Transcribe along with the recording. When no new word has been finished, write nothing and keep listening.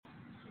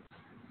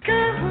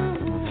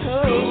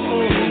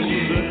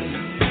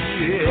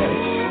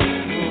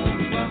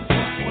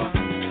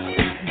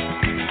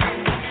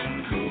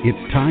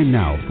It's time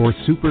now for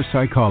super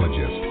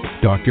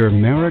psychologist Dr.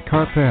 Mara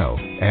Karpel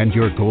and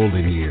your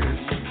golden years.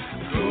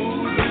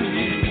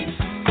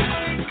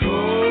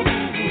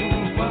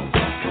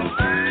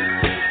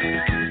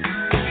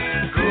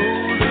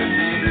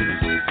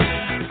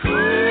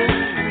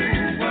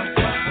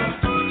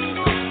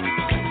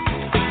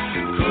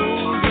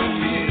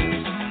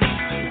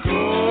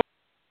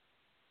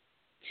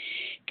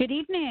 Good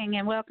evening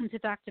and welcome to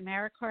Dr.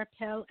 Mara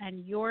Karpel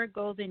and your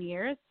golden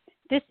years.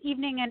 This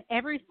evening and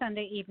every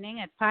Sunday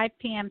evening at 5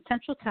 p.m.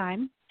 Central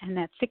Time and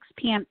at 6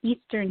 p.m.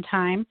 Eastern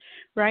Time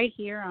right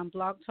here on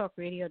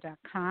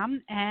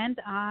blogtalkradio.com and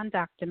on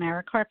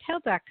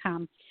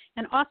drmarakarpel.com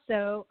and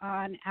also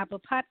on Apple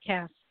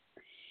Podcasts.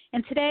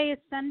 And today is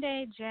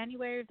Sunday,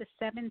 January the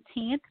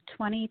 17th,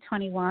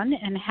 2021,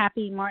 and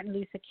happy Martin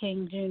Luther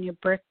King Jr.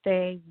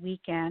 birthday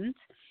weekend.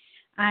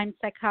 I'm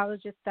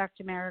psychologist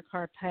Dr. Mara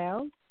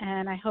Karpel,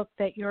 and I hope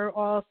that you're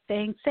all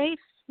staying safe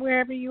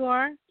wherever you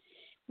are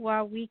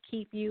while we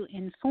keep you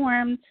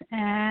informed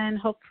and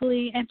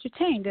hopefully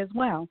entertained as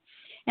well.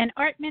 And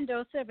Art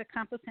Mendoza of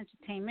Accomplice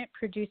Entertainment,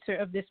 producer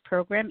of this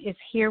program, is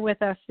here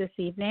with us this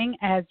evening,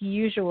 as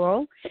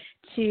usual,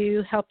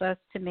 to help us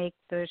to make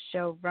the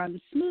show run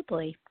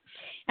smoothly.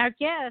 Our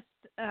guest,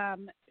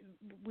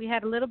 we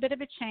had a little bit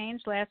of a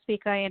change. Last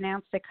week I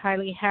announced that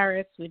Kylie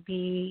Harris would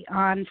be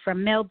on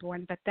from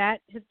Melbourne, but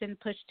that has been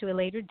pushed to a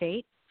later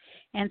date.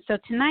 And so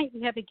tonight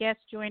we have a guest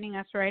joining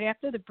us right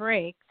after the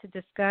break to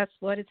discuss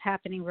what is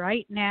happening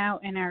right now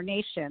in our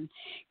nation.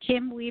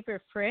 Kim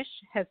Weaver-Fritzche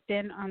has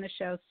been on the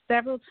show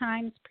several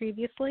times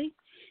previously.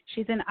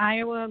 She's an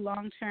Iowa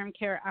Long-Term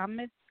Care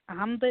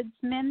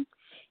Ombudsman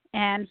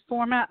and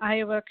former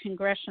Iowa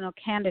Congressional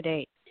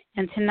Candidate.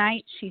 And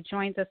tonight she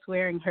joins us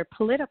wearing her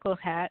political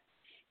hat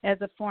as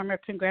a former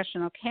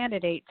congressional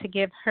candidate to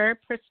give her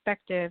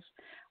perspective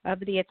of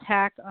the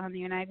attack on the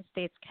United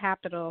States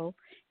Capitol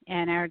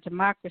and our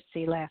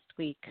democracy last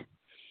week.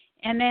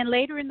 And then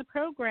later in the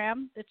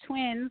program, the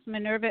twins,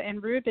 Minerva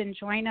and Ruben,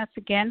 join us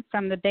again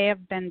from the Bay of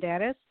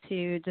Banderas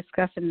to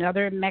discuss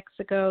another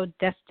Mexico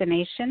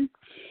destination.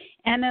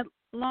 And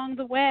along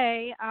the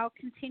way, I'll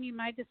continue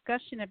my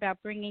discussion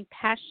about bringing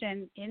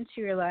passion into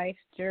your life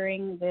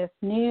during this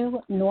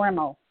new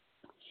normal.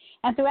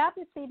 And throughout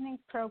this evening's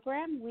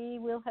program, we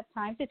will have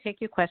time to take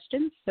your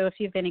questions. So if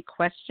you have any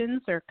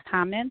questions or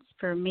comments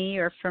for me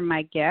or for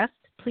my guest,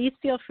 please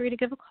feel free to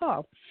give a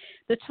call.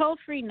 The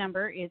toll-free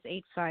number is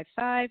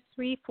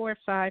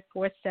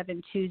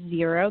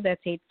 855-345-4720.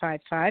 That's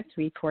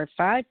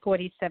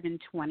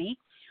 855-345-4720.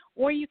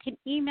 Or you can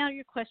email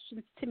your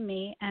questions to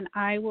me, and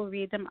I will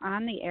read them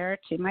on the air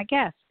to my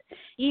guest.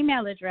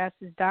 Email address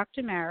is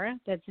drmara,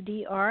 that's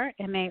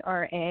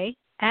D-R-M-A-R-A,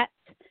 at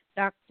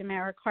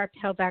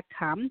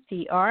drmarakarpel.com,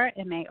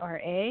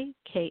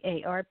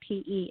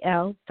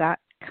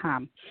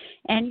 drmarakarpel.com.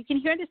 And you can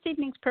hear this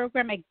evening's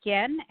program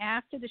again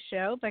after the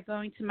show by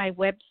going to my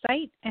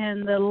website,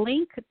 and the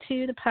link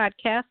to the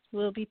podcast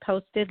will be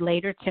posted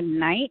later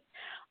tonight,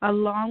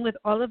 along with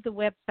all of the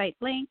website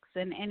links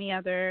and any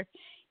other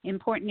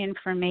important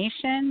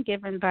information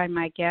given by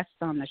my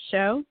guests on the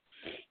show.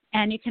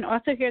 And you can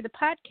also hear the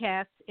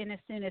podcast in as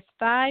soon as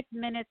 5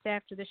 minutes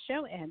after the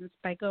show ends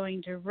by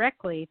going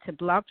directly to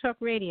Blog Talk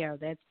Radio.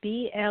 That's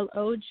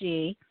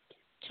BLOG,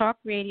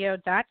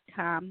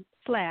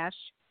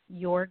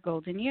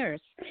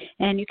 talkradio.com/yourgoldenyears.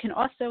 And you can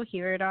also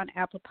hear it on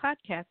Apple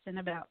Podcasts in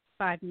about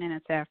 5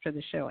 minutes after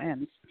the show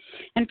ends.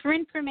 And for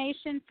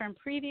information from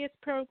previous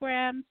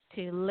programs,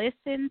 to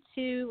listen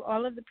to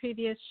all of the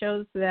previous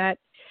shows that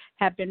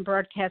have been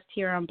broadcast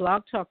here on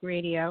Blog Talk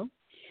Radio,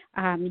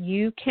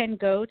 you can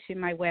go to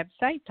my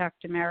website,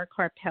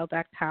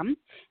 drmarakarpel.com,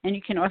 and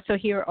you can also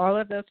hear all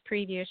of those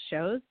previous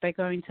shows by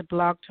going to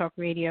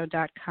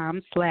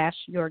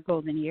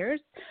blogtalkradio.com/yourgoldenyears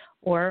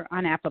or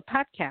on Apple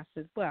Podcasts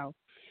as well.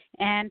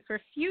 And for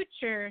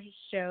future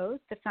shows,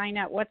 to find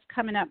out what's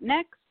coming up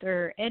next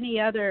or any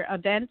other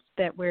events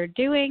that we're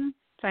doing,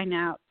 find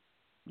out,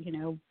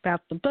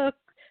 about the book,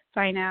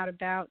 find out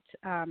about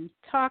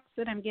talks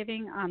that I'm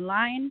giving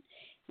online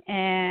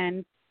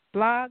and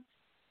blogs,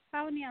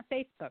 follow me on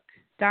Facebook,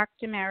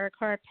 Dr. Mara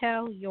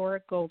Karpel,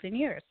 Your Golden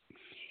Years.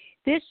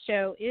 This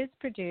show is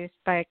produced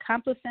by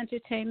Accomplice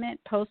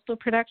Entertainment, Postal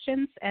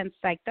Productions, and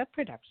Psyched Up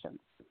Productions.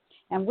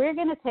 And we're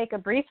going to take a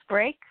brief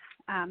break.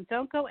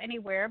 Don't go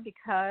anywhere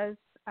because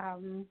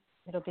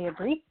it'll be a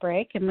brief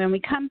break. And when we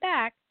come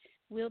back,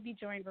 we'll be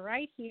joined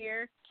right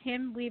here,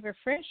 Kim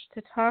Weaver-Fritzche,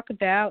 to talk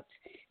about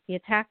the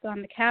attack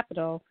on the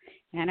Capitol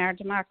and our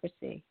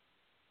democracy.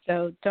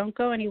 So don't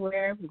go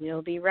anywhere.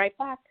 We'll be right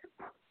back.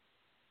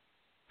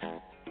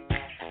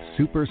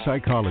 Super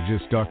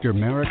psychologist Dr.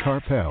 Mara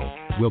Karpel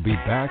will be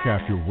back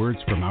after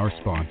words from our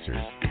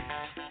sponsors.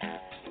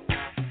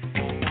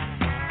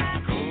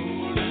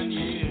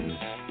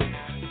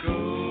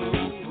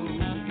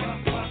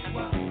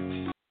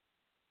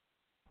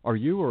 Are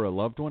you or a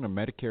loved one a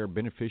Medicare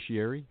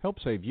beneficiary? Help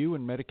save you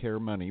and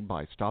Medicare money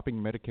by stopping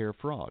Medicare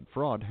fraud.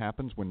 Fraud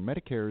happens when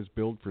Medicare is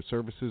billed for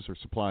services or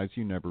supplies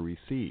you never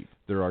receive.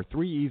 There are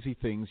 3 easy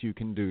things you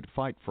can do to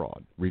fight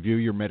fraud. Review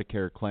your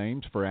Medicare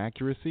claims for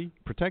accuracy,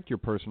 protect your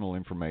personal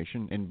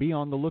information, and be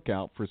on the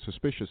lookout for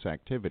suspicious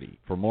activity.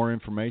 For more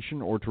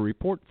information or to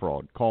report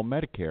fraud, call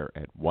Medicare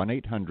at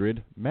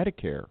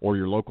 1-800-MEDICARE or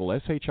your local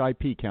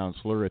SHIP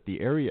counselor at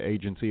the Area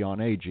Agency on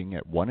Aging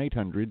at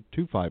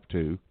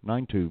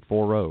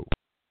 1-800-252-9240.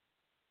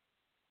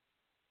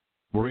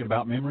 Worried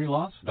about memory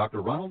loss?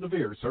 Dr. Ronald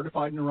DeVere,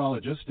 certified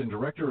neurologist and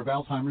director of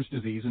Alzheimer's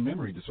disease and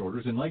memory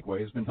disorders in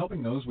Lakeway, has been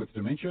helping those with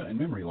dementia and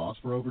memory loss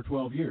for over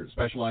 12 years.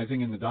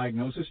 Specializing in the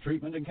diagnosis,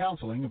 treatment, and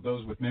counseling of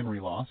those with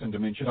memory loss and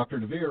dementia, Dr.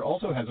 DeVere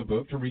also has a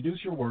book to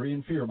reduce your worry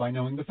and fear by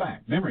knowing the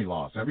facts. Memory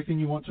Loss, Everything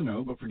You Want to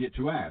Know But Forget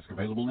to Ask,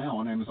 available now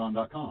on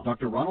Amazon.com.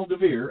 Dr. Ronald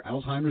DeVere,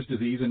 Alzheimer's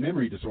disease and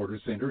memory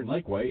disorders center in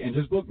Lakeway, and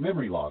his book,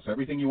 Memory Loss,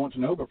 Everything You Want to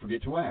Know But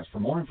Forget to Ask.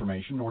 For more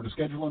information or to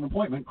schedule an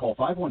appointment, call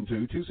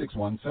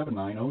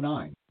 512-261-7909.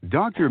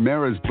 Dr.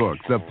 Mara's book,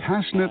 The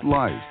Passionate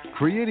Life,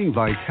 Creating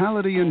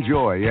Vitality and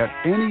Joy at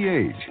Any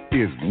Age,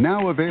 is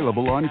now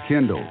available on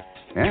Kindle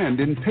and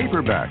in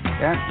paperback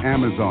at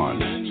Amazon.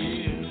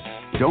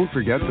 Don't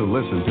forget to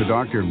listen to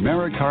Dr.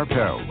 Mara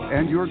Karpel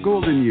and Your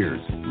Golden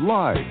Years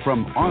live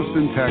from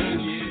Austin,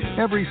 Texas,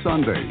 every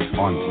Sunday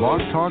on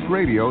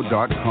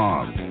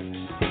blogtalkradio.com.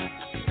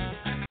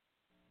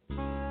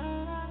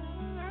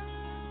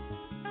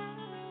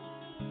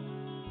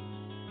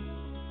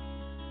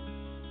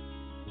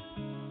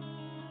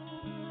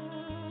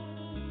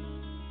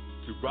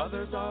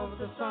 Brothers of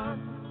the sun,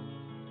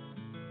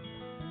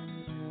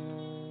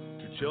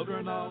 two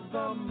children of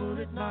the moon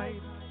at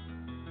night.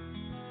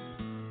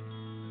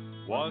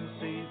 One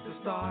sees the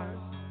stars,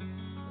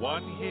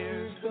 one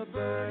hears the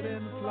bird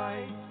in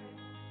flight.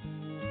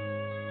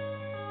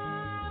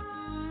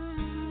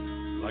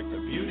 Like the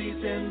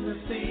beauties in the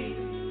sea,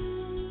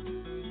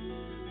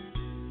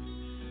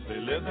 they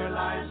live their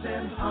lives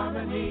in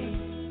harmony.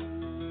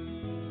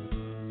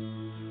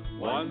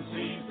 One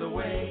sees the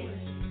waves,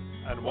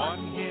 and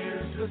one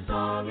hears the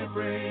song it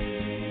brings.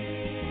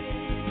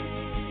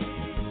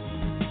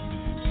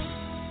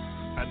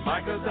 And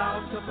Mike goes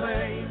out to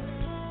play,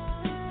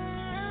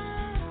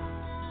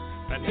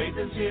 and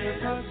Nathan's here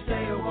to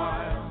stay a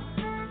while.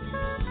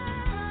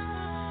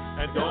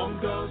 And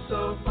don't go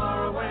so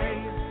far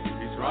away,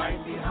 he's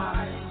right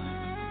behind.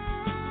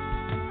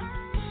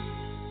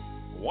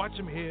 Watch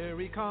him, here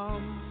he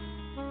comes.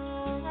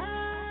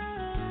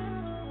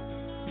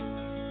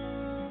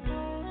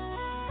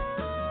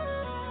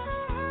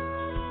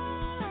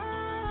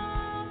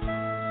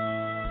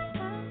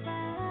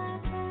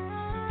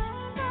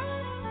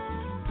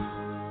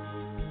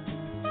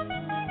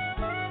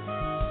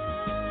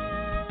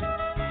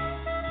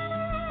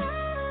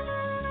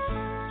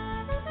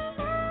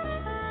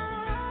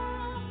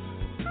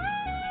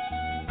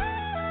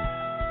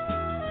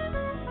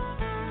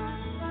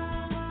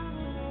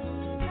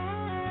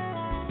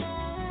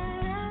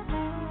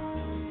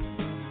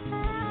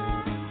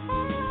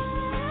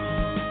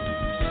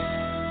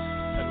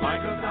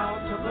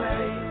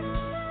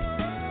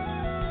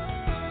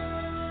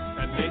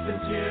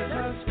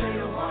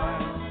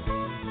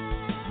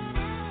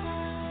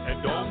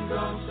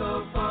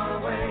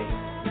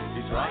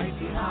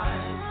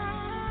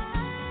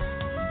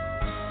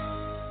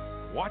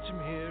 Watch him,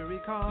 here he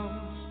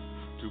comes,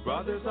 two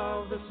brothers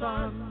of the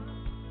sun,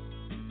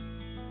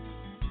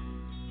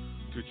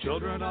 two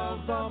children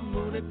of the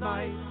moon at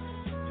night.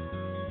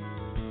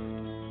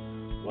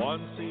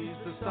 One sees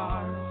the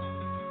stars,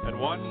 and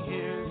one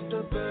hears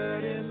the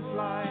bird in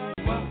flight.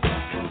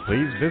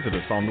 Please visit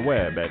us on the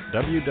web at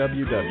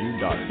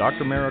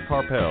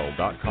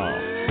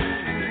www.drmarakarpel.com.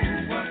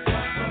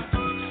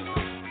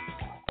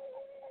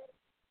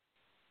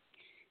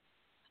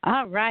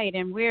 All right,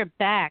 and we're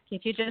back.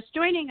 If you're just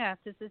joining us,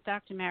 this is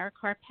Dr. Mara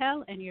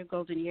Karpel and Your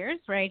Golden Years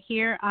right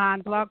here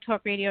on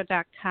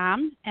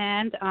blogtalkradio.com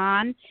and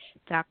on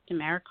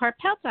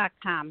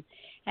drmarakarpel.com.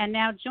 And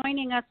now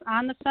joining us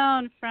on the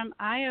phone from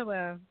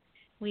Iowa,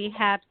 we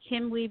have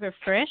Kim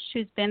Weaver-Fritzche,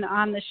 who's been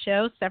on the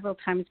show several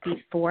times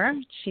before.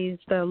 She's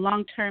the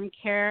Long-Term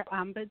Care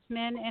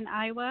Ombudsman in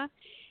Iowa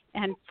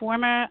and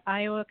former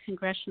Iowa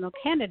Congressional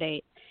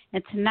Candidate.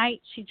 And tonight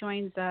she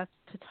joins us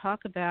to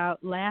talk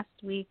about last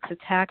week's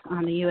attack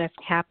on the U.S.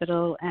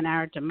 Capitol and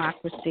our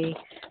democracy.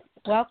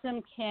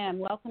 Welcome, Kim.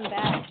 Welcome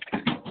back.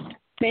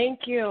 Thank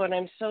you, and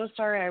I'm so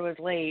sorry I was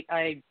late.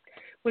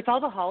 With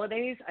all the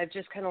holidays, I've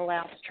just kind of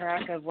lost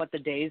track of what the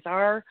days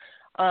are.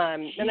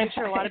 And I'm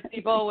sure a lot of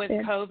people with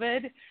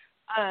COVID,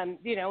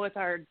 with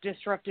our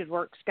disrupted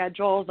work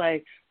schedules,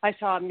 I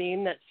saw a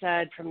meme that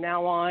said from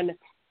now on,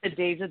 the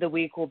days of the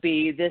week will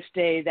be this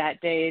day, that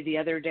day, the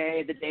other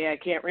day, the day I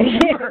can't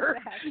remember.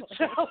 Exactly.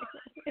 So,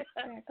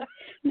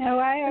 no,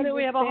 I understand. And then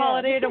we have a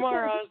holiday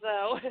tomorrow,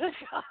 so.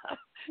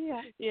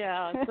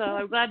 Yeah. So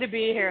I'm glad to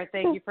be here.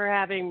 Thank you for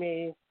having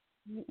me.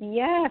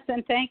 Yes,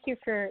 and thank you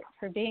for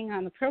being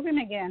on the program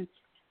again.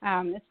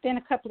 It's been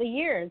a couple of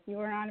years. You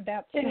were on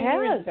about 2 It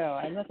years has.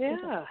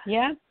 ago.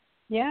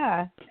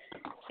 Yeah.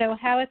 So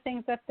how are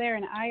things up there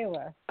in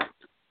Iowa?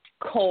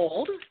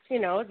 Cold.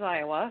 It's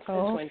Iowa.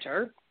 Cold. It's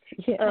winter.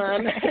 Yeah.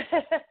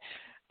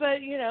 But,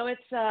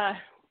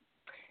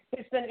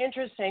 it's been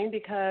interesting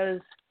because,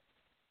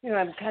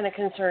 I'm kind of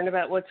concerned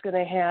about what's going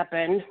to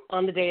happen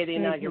on the day of the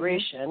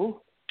inauguration.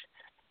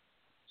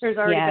 There's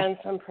already been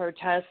some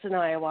protests in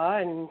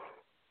Iowa, and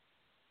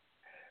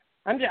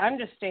I'm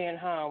just staying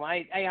home.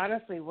 I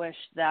honestly wish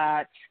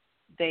that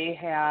they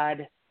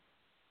had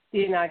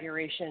the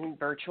inauguration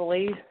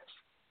virtually,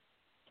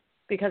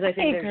 because I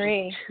think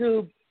there's just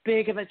too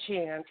big of a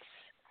chance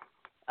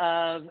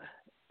of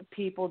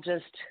people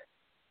just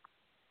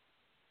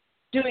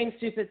doing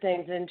stupid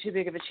things and too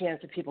big of a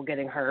chance of people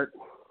getting hurt.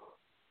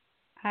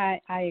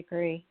 I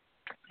agree,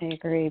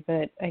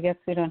 but I guess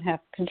we don't have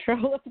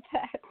control of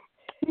that.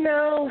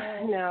 No.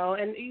 And,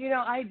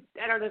 I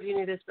don't know if you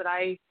knew this, but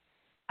I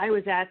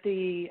was at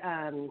the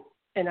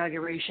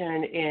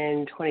inauguration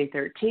in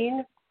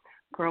 2013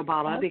 for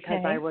Obama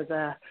because I was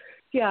a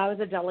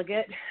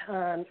delegate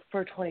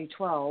for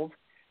 2012.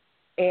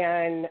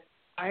 And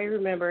I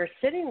remember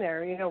sitting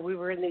there, we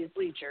were in these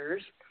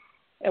bleachers,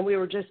 and we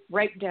were just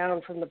right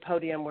down from the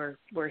podium where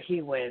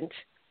he went.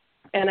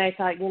 And I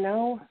thought,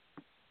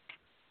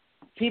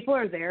 people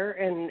are there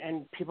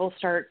and people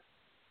start,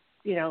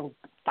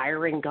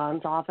 firing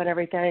guns off and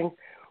everything,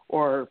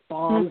 or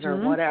bombs or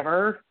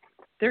whatever.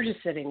 They're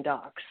just sitting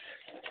ducks.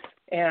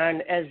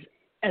 And as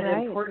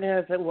important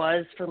as it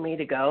was for me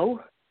to go,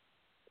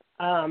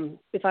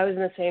 if I was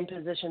in the same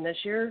position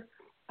this year,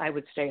 I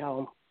would stay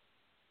home.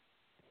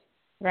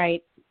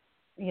 Right.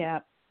 Yeah.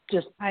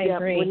 I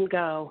agree. Wouldn't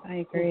go. I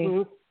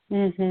agree.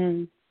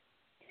 Mm-hmm.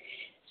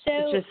 So,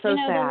 it's just so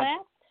sad.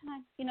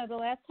 The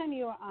last time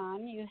you were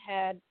on, you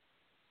had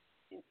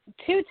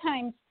two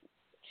times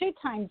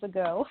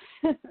ago,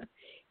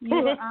 you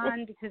were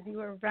on because you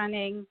were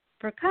running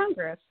for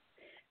Congress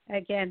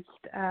against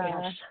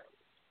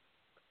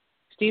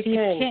Steve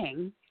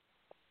King.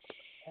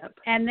 Yep.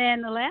 And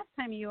then the last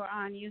time you were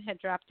on, you had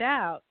dropped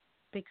out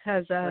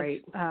because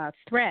of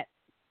threat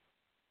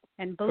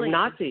and bullying.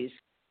 From Nazis.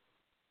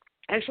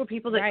 Actual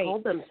people that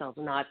called themselves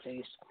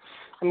Nazis.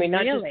 I mean,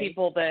 not just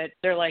people that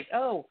they're like,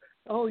 oh,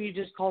 you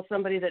just call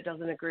somebody that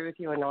doesn't agree with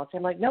you a Nazi.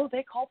 I'm like, no,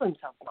 they call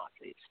themselves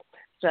Nazis.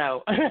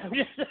 So I'm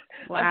just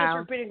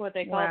repeating what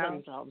they call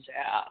themselves.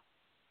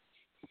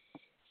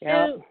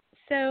 Yeah.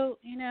 So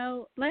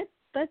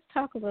let's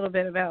talk a little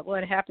bit about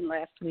what happened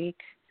last week.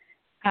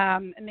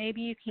 Maybe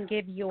you can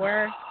give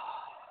your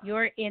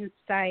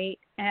insight.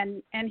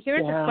 And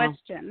here's a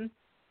question: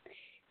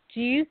 do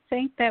you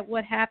think that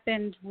what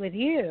happened with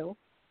you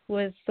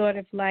was sort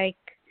of like,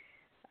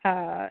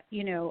 a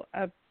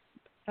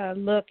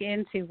look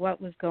into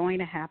what was going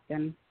to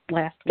happen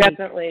last week?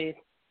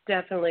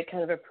 Definitely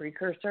kind of a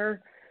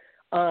precursor,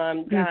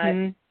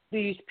 that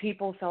these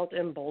people felt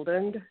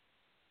emboldened,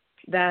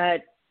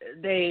 that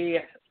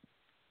they,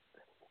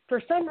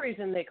 for some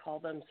reason, they call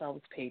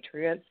themselves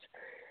patriots.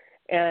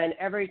 And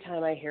every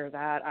time I hear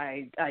that,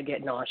 I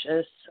get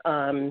nauseous.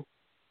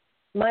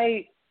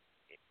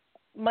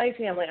 My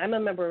family, I'm a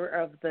member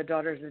of the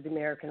Daughters of the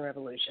American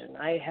Revolution.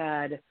 I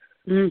had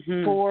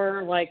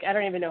 4, I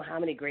don't even know how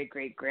many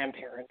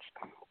great-great-grandparents,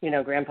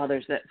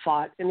 grandfathers that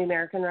fought in the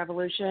American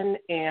Revolution.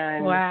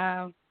 And,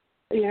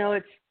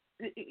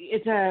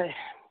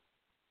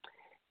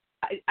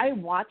 I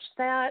watched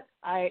that.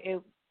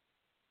 I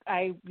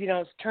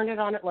turned it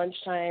on at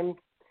lunchtime.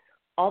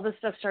 All this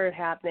stuff started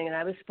happening, and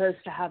I was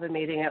supposed to have a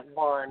meeting at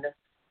 1,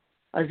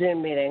 a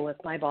Zoom meeting with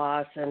my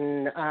boss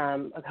and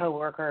a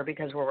coworker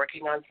because we're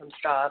working on some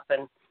stuff.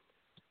 And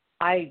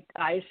I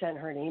sent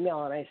her an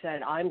email and I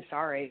said, I'm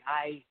sorry,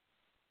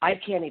 I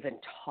can't even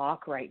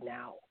talk right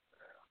now.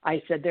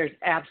 I said, there's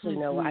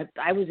absolutely no,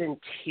 I was in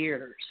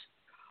tears.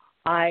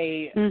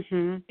 I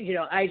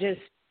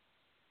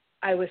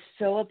was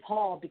so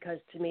appalled because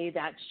to me,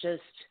 that's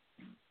just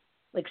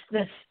like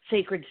this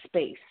sacred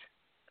space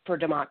for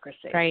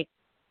democracy. Right.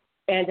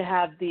 And to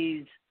have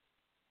these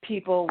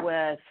people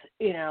with,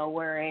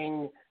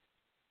 wearing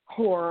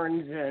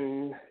horns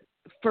and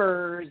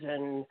furs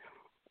and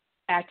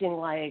acting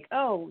like,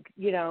 and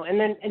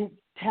to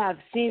have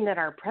seen that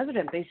our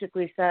president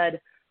basically said,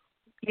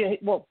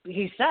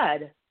 he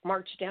said,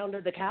 march down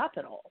to the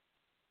Capitol.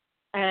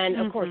 And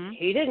of course,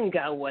 he didn't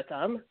go with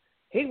them.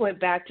 He went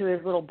back to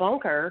his little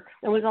bunker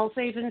and was all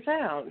safe and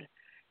sound.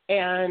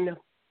 And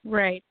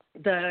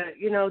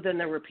then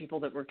there were people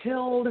that were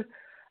killed.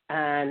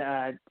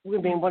 And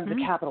one of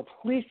the Capitol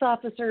police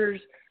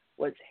officers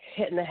was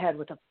hit in the head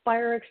with a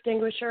fire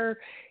extinguisher.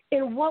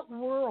 In what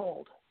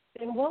world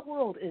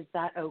is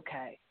that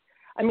okay?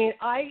 I mean,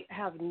 I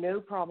have no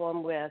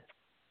problem with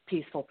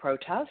peaceful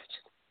protest.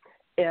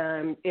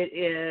 It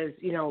is,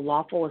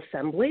 lawful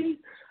assembly.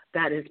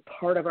 That is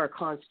part of our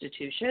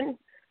Constitution.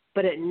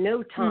 But at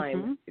no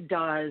time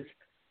does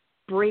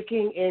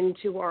breaking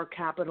into our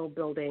Capitol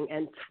building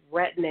and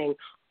threatening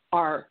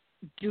our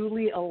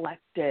duly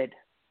elected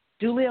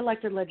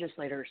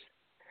legislators.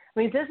 I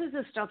mean, this is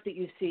the stuff that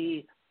you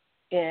see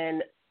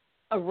in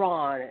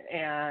Iran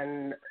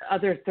and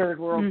other third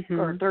world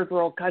or third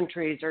world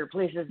countries or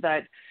places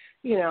that,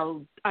 you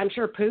know, I'm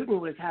sure Putin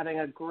was having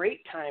a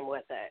great time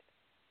with it.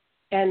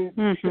 And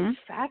the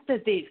fact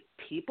that these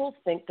people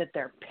think that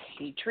they're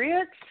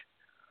patriots,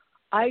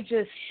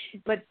 it's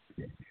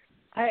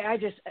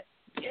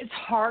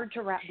hard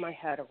to wrap my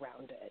head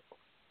around it.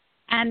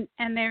 And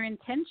their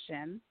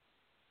intention,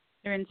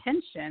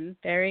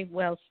 very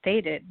well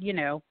stated, you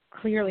know,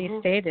 clearly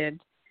stated,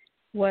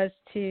 was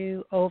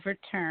to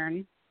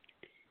overturn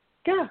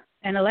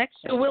an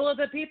election. The will of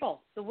the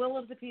people.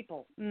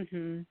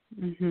 And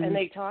And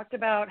they talked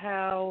about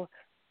how,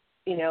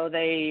 you know,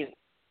 they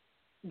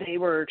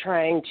were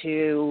trying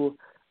to,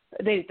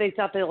 they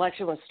thought the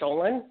election was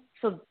stolen.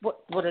 So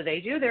what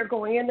do? They're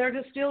going in there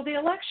to steal the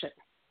election.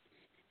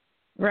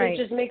 Right.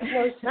 It just makes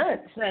no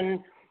sense. And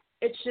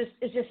it's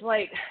just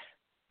like,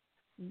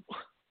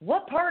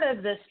 what part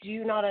of this do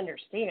you not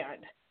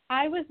understand?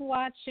 I was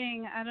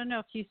watching, I don't know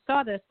if you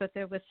saw this, but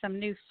there was some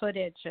new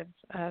footage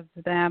of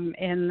them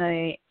in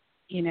the,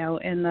 you know,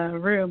 in the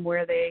room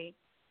where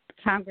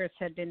Congress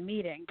had been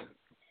meeting.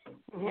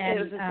 And,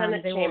 it was the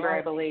Senate chamber,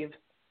 I believe.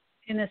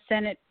 In the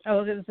Senate, it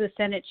was the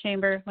Senate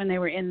chamber when they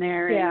were in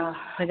there. Yeah,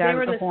 and the guy they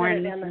were with in the the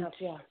horns. Senate and the House,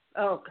 yeah.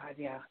 Oh, God,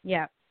 yeah.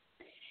 Yeah.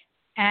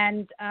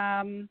 And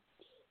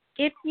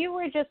if you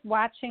were just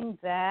watching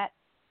that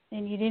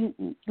and you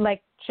didn't,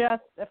 like,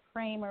 just a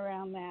frame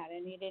around that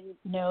and you didn't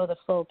know the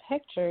full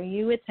picture,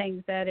 you would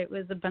think that it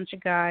was a bunch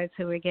of guys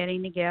who were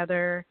getting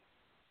together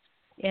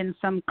in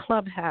some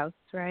clubhouse,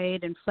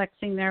 right, and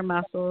flexing their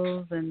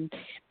muscles and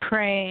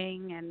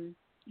praying and,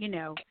 you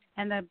know,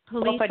 and the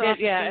police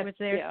officer was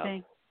there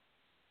saying,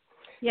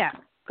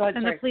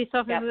 the police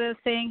officer was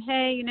saying,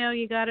 hey, you know,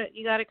 you gotta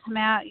come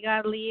out, you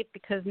gotta leave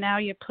because now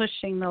you're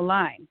pushing the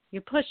line.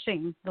 You're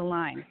pushing the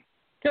line.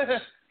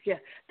 Yeah,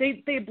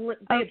 they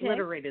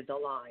obliterated the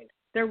line.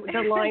 The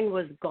line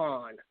was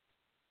gone.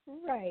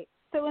 Right.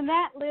 So in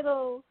that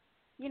little,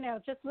 you know,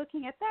 just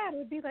looking at that, it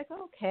would be like,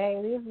 okay,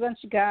 there's a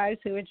bunch of guys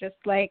who are just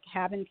like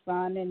having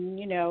fun and,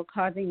 you know,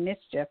 causing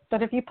mischief.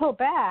 But if you pull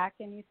back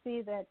and you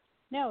see that,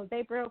 no,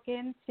 they broke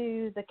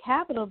into the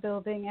Capitol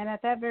building, and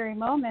at that very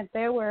moment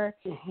there were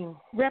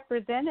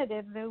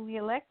representatives that we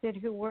elected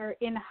who were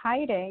in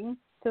hiding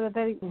so that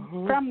they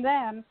from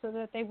them so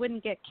that they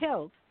wouldn't get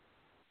killed.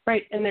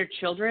 Right, and their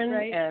children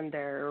and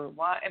their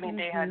wives. I mean,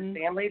 they had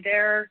family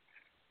there.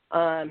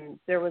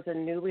 There was a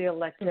newly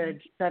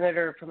elected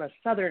senator from a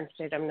southern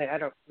state. I mean, I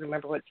don't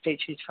remember what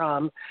state she's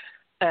from,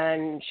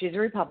 and she's a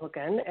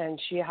Republican, and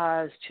she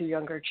has 2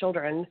 younger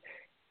children.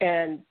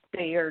 And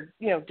they are,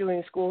 you know,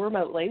 doing school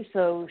remotely.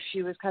 So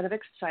she was kind of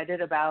excited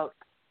about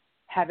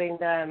having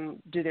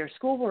them do their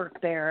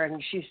schoolwork there.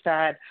 And she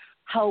said,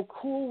 how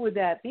cool would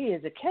that be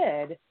as a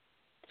kid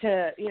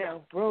to, you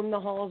know, roam the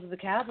halls of the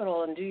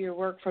Capitol and do your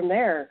work from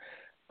there?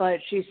 But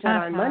she said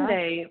on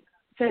Monday,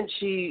 since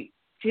she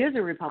is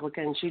a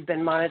Republican, she'd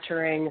been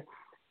monitoring,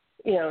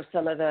 you know,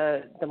 some of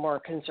the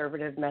more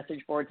conservative message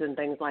boards and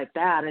things like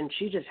that. And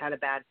she just had a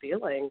bad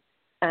feeling.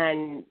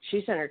 And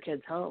she sent her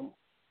kids home.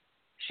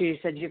 She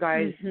said, you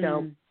guys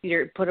don't,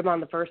 you put them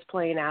on the first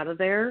plane out of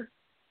there.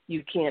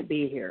 You can't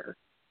be here.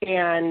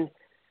 And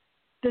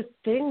the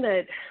thing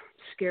that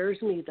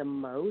scares me the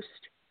most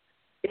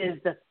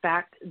is the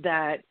fact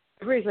that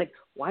everybody's like,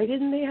 why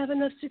didn't they have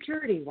enough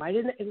security? Why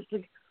didn't it was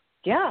like,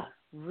 yeah,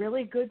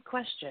 really good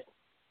question.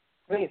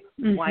 I mean,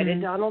 why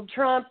did Donald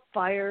Trump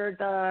fire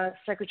the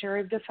Secretary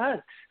of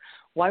Defense?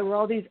 Why were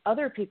all these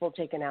other people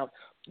taken out?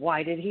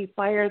 Why did he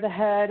fire the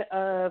head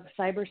of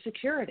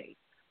cybersecurity?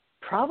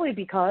 Probably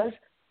because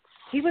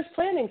he was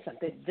planning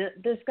something.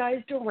 This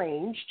guy's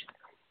deranged.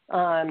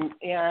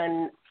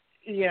 And,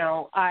 you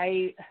know,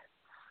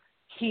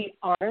 he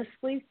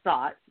honestly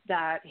thought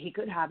that he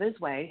could have his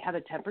way, have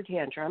a temper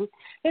tantrum,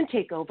 and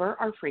take over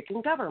our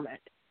freaking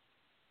government.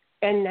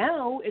 And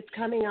now it's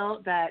coming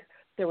out that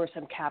there were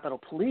some Capitol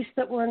Police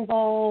that were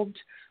involved,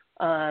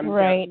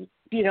 that,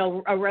 you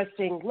know,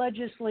 arresting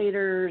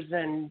legislators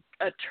and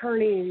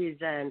attorneys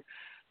and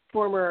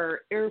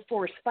former Air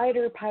Force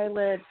fighter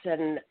pilots.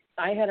 And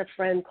I had a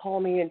friend call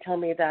me and tell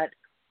me that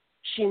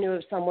she knew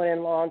of someone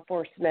in law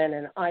enforcement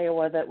in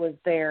Iowa that was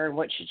there, and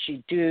what should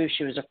she do?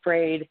 She was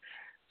afraid.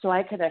 So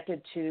I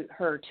connected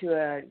her to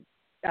a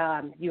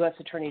U.S.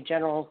 Attorney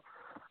General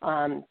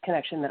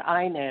connection that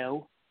I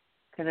knew,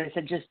 because I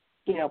said, just,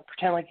 you know,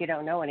 pretend like you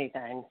don't know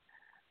anything,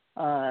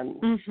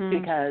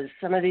 because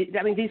some of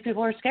these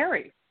people are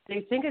scary.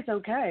 They think it's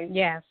okay.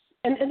 Yes.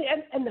 And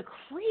the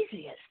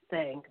craziest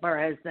thing,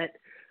 Mara, is that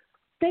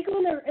they go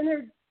in there and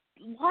they're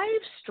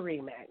live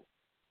streaming.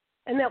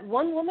 And that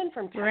one woman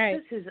from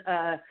Texas who's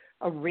a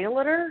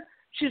realtor,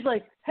 she's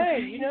like, hey,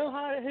 you know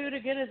who to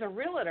get as a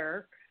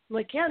realtor? I'm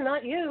like, yeah,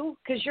 not you,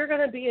 because you're going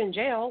to be in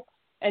jail.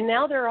 And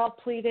now they're all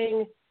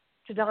pleading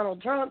to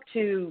Donald Trump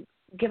to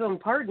give him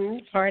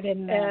pardons.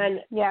 Pardon them. And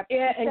I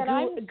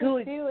was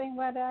just doing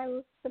what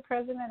the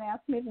president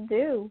asked me to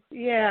do.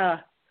 Yeah.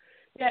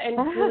 Yeah, and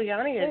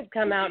Giuliani has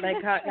come out, and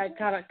I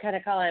kind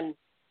of call him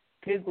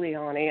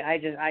Googliani.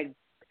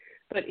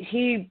 but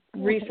he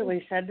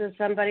recently said to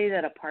somebody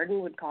that a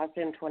pardon would cost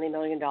him $20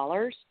 million.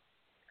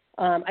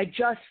 I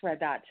just read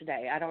that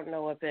today. I don't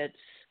know if it's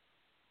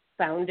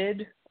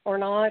founded or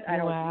not. I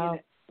don't Wow.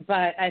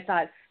 but I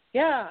thought,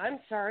 yeah, I'm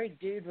sorry,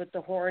 dude with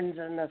the horns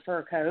and the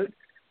fur coat.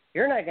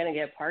 You're not going to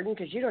get pardoned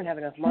because you don't have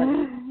enough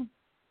money.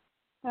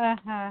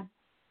 Uh-huh.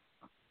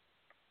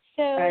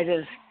 So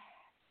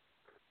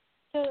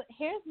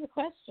here's the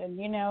question.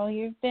 You know,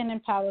 you've been in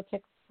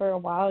politics for a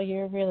while.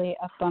 You're really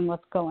up on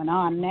what's going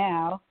on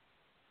now.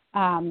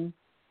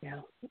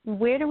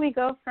 Where do we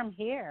go from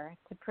here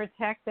to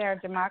protect our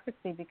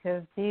democracy?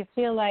 Because do you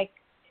feel like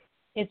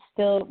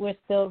we're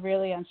still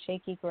really on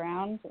shaky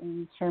ground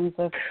in terms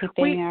of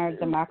keeping our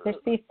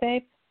democracy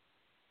safe?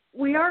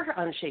 We are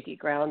on shaky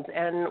ground,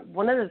 and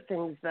one of the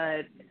things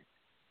that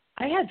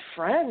I had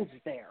friends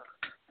there.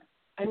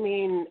 I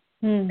mean,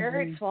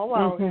 Eric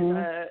Swalwell, who's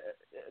a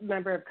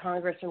member of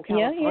Congress from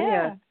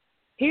California,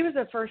 he was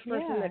the first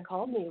person that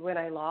called me when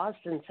I lost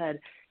and said,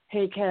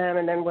 "Hey, Kim,"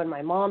 and then when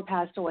my mom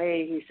passed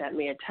away, he sent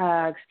me a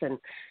text, and,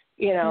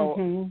 you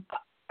know,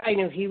 I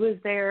knew he was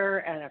there,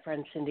 and a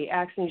friend, Cindy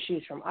Axney,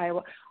 she's from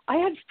Iowa. I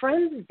had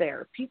friends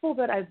there, people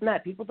that I've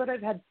met, people that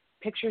I've had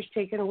pictures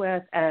taken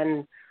with,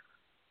 and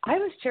I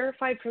was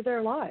terrified for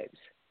their lives.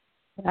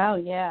 Oh,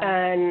 yeah.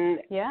 And,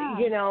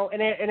 you know,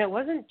 and it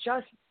wasn't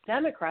just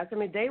Democrats. I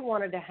mean, they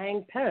wanted to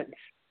hang Pence.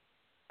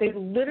 They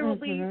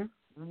literally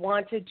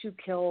wanted to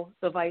kill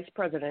the vice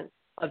president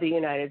of the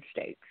United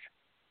States.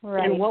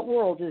 Right. In what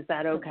world is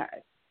that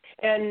okay?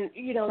 And,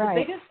 you know, the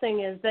biggest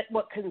thing is that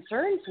what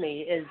concerns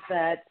me is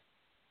that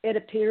it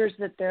appears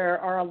that there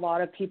are a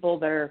lot of people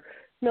that are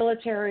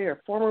military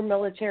or former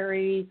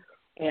military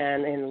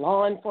and in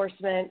law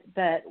enforcement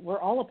that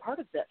we're all a part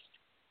of this.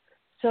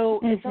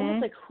 So it's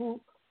almost like who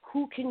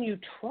can you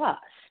trust?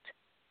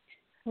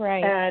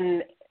 Right.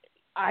 And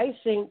I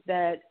think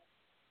that,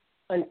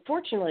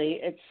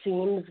 unfortunately, it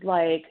seems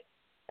like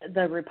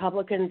the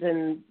Republicans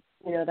in,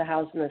 you know, the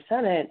House and the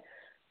Senate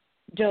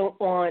don't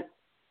want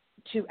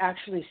to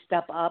actually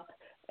step up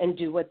and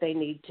do what they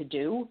need to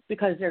do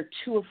because they're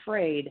too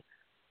afraid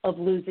of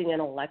losing an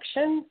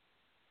election.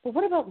 But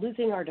what about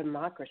losing our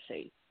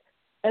democracy?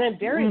 And I'm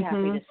very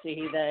happy to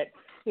see that,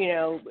 you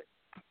know,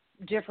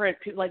 different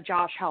people like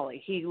Josh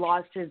Hawley, he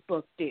lost his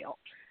book deal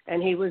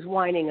and he was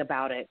whining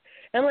about it.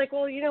 And I'm like,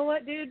 well, you know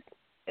what, dude?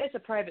 It's a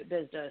private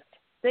business.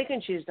 They can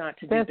choose not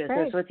to do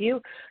business with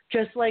you,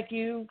 just like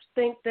you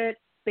think that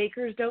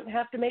bakers don't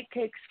have to make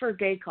cakes for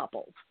gay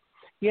couples.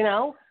 You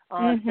know,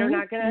 they're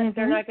not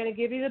gonna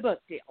give you the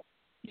book deal.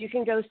 You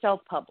can go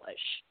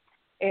self-publish.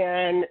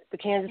 And the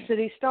Kansas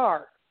City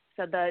Star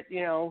said that,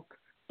 you know,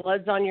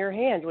 blood's on your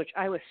hand, which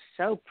I was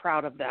so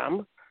proud of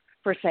them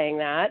for saying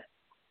that.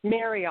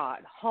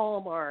 Marriott,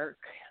 Hallmark,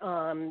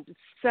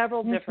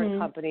 several different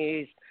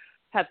companies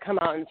have come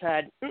out and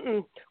said,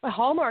 well,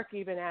 Hallmark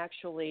even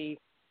actually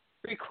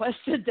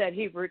requested that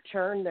he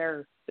return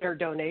their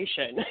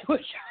donation,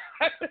 which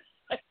I was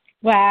like,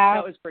 wow,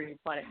 that was pretty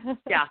funny.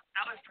 Yeah,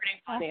 that was pretty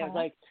funny. I was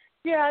like,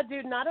 yeah,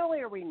 dude, not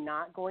only are we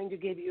not going to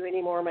give you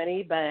any more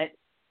money, but,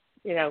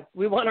 you know,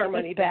 we want our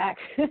money back.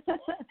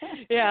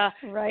 Yeah.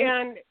 Right.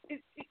 And,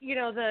 you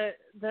know,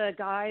 the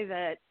guy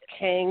that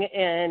hung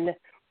in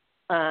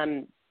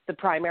the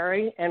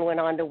primary and went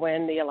on to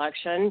win the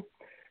election,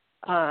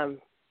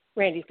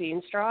 Randy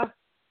Feenstra,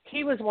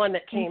 he was one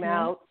that came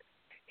out.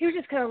 He was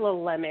just kind of a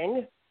little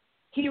lemming.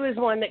 He was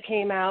one that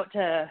came out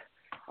to,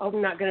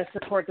 I'm not going to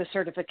support the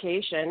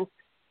certification.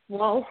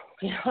 Well,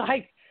 you know,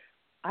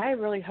 I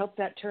really hope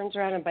that turns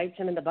around and bites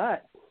him in the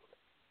butt.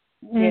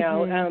 You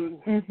know,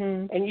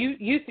 and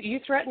you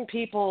threaten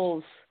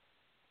people's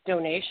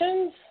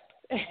donations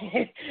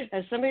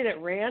as somebody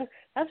that ran.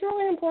 That's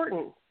really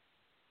important.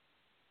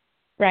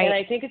 Right. And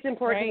I think it's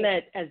important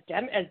that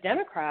as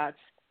Democrats,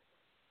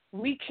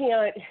 we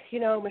can't, you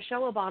know,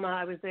 Michelle Obama,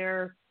 I was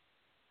there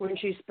when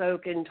she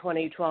spoke in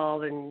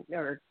 2012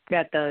 or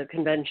at the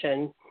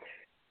convention,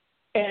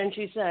 and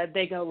she said,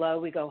 they go low,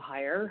 we go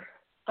higher.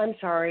 I'm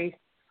sorry.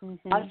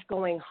 Us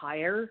going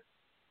higher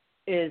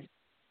is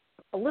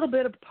a little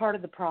bit of part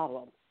of the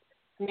problem.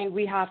 I mean,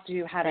 we have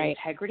to have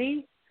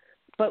integrity,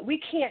 but we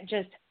can't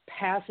just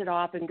pass it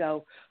off and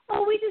go,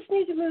 oh, we just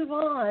need to move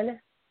on.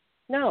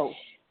 No.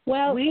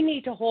 Well, we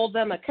need to hold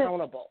them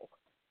accountable.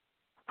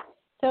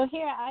 So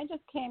here, I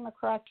just came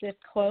across this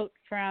quote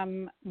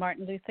from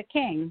Martin Luther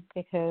King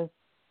because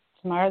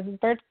tomorrow's his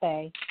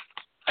birthday.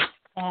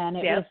 And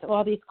it was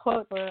all these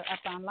quotes were up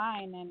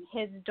online, and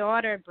his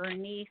daughter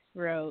Bernice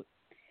wrote,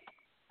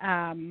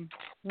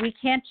 we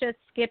can't just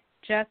skip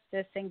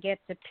justice and get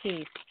to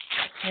peace.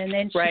 And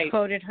then she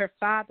quoted her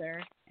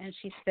father, and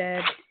she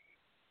said,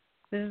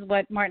 this is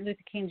what Martin Luther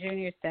King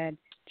Jr. said,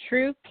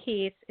 true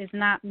peace is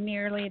not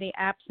merely the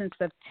absence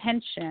of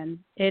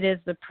tension, it is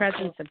the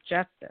presence of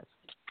justice.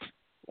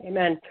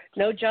 Amen.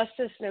 No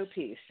justice, no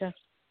peace.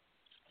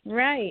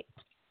 Right.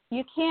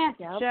 You can't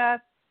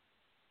just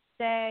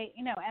say,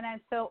 you know,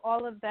 and so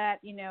all of that,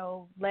 you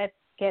know, let's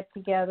get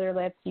together,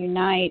 let's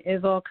unite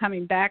is all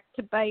coming back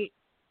to bite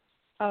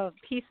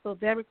peaceful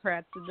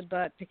Democrats in the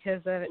butt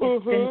because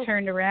it's been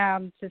turned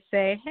around to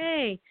say,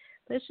 hey,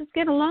 let's just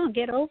get along,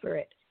 get over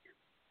it.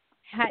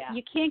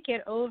 You can't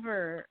get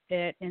over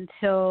it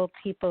until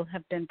people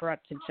have been brought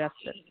to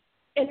justice.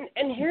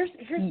 And here's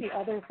the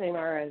other thing,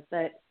 Mara, is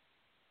that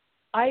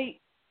I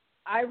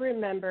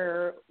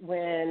remember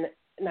when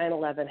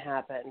 9/11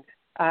 happened.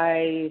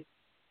 I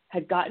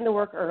had gotten to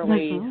work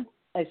early.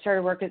 I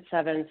started work at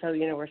 7, so,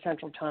 we're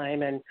Central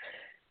Time, and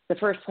the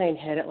first plane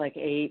hit at like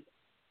 8.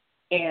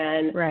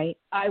 And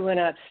I went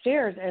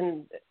upstairs,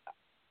 and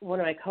one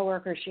of my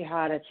coworkers, she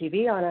had a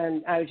TV on,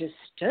 and I just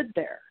stood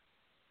there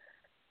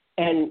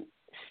and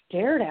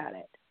stared at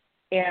it.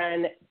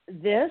 And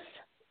this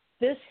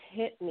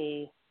hit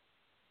me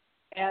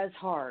as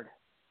hard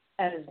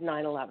as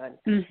 9/11.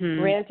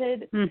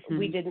 Granted,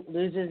 we didn't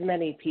lose as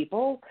many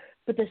people,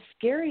 but the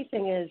scary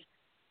thing is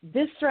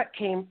this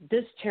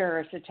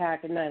terrorist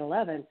attack in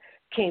 9/11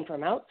 came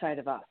from outside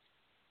of us.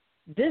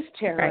 This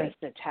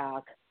terrorist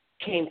attack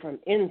came from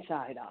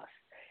inside us.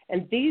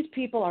 And these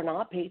people are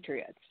not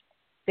patriots.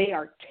 They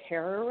are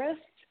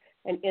terrorists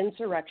and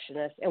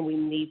insurrectionists, and we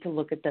need to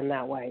look at them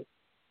that way.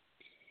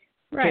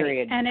 Right.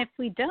 Period. And if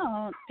we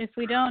don't, it's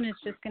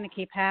just going to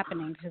keep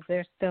happening because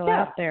they're still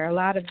out there. A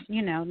lot of,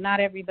 not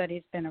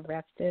everybody's been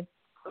arrested.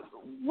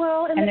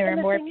 Well, and there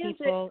are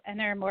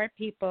more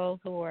people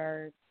who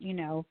are,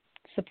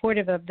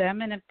 supportive of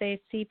them. And if they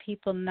see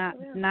people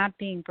not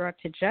being brought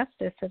to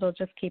justice, it'll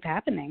just keep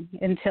happening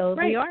until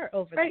we are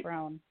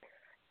overthrown.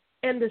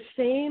 And the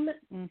same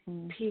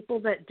people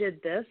that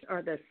did this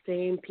are the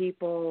same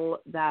people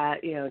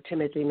that,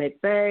 Timothy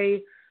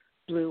McVeigh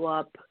blew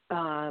up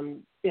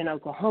in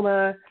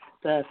Oklahoma,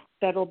 the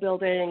federal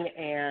building,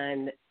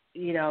 and,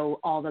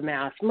 all the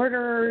mass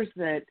murderers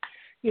that,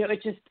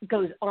 it just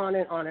goes on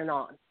and on and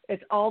on.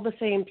 It's all the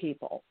same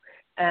people.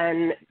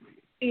 And,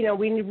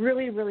 we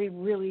really, really,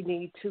 really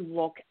need to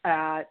look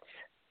at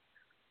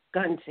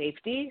gun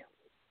safety.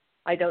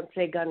 I don't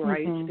say gun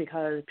rights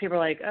because people are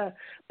like,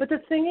 but the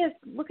thing is,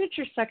 look at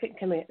your Second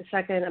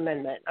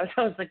Amendment.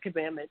 I was like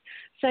commandment.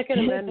 Second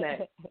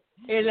Amendment.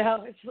 It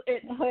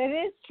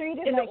is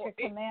treated like a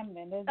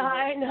commandment, isn't it?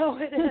 I know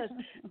it is.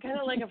 Kind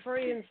of like a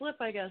Freudian slip,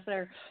 I guess,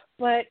 there.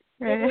 But,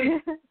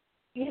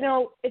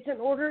 it's in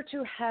order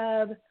to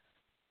have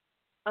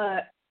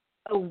a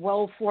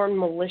well-formed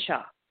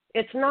militia.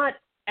 It's not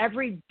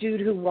every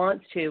dude who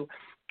wants to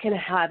can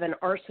have an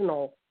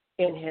arsenal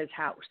in his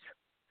house.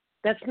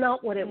 That's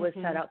not what it was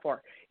set up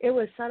for. It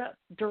was set up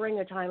during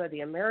a time of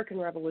the American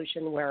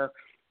Revolution where,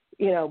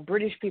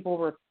 British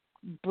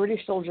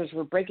soldiers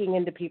were breaking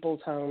into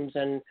people's homes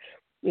and,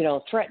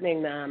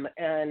 threatening them.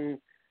 And,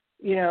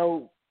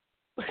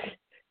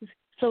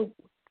 so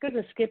going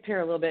to skip here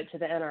a little bit to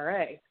the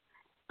NRA.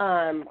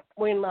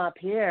 Wayne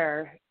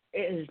LaPierre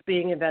is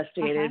being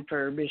investigated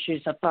for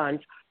misuse of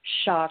funds.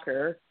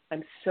 Shocker.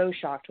 I'm so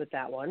shocked with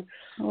that one.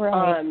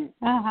 Right.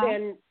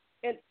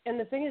 And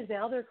the thing is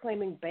now they're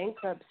claiming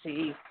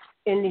bankruptcy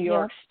in New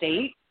York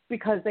State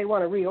because they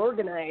want to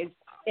reorganize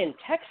in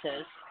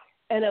Texas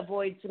and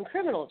avoid some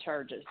criminal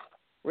charges.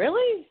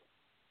 Really?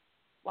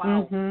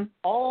 Wow.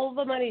 All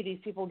the money these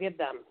people give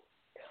them.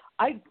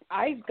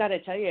 I've got to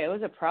tell you, it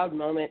was a proud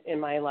moment in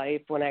my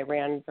life when I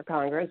ran for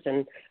Congress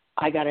and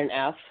I got an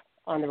F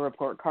on the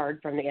report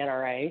card from the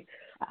NRA.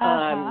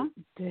 I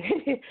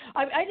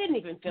didn't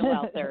even fill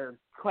out their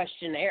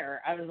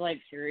questionnaire. I was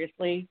like,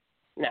 seriously?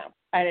 No,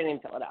 I didn't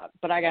even fill it out.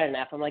 But I got an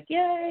F. I'm like,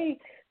 yay,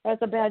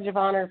 that's a badge of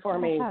honor for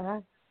me.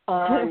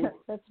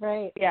 That's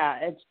right. Yeah,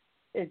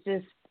 it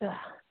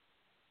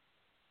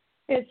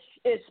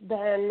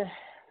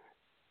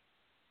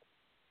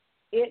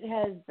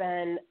has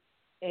been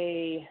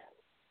a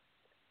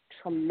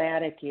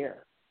traumatic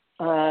year.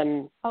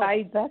 I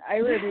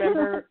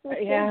remember,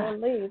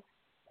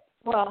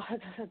 well,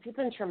 it's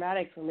been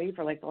traumatic for me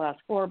for like the last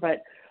 4,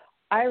 but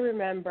I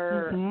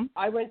remember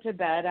I went to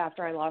bed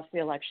after I lost the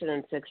election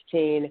in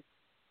 2016,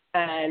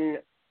 and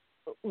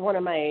one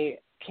of my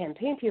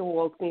campaign people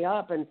woke me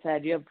up and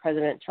said, you have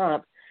President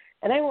Trump.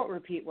 And I won't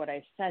repeat what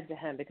I said to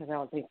him because I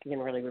don't think you can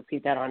really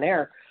repeat that on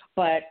air.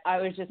 But I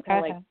was just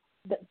kind of like,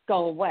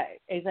 go away.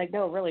 And he's like,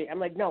 no, really?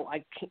 I'm like, no,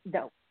 I can't.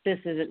 No, this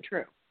isn't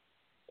true.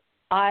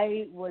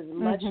 I was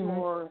much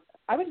more,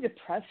 I was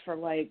depressed for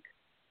like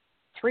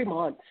 3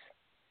 months.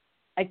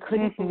 I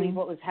couldn't believe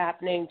what was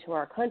happening to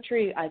our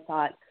country. I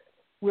thought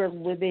we're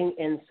living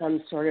in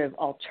some sort of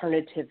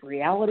alternative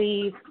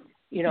reality.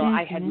 You know,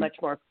 I had much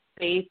more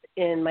faith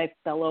in my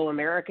fellow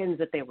Americans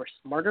that they were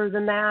smarter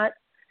than that.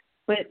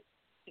 But,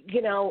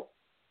 you know,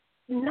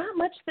 not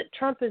much that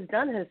Trump has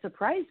done has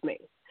surprised me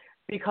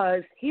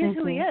because he is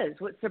who he is.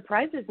 What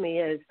surprises me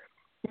is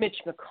Mitch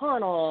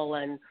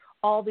McConnell and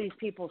all these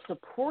people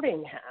supporting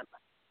him.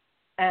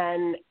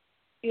 And,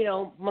 you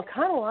know,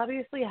 McConnell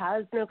obviously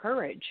has no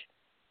courage.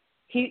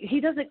 He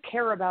doesn't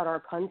care about our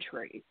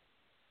country.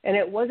 And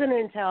it wasn't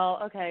until,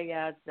 okay,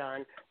 yeah, it's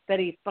done, that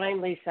he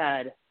finally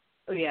said,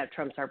 oh, yeah,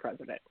 Trump's our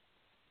president.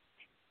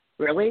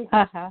 Really?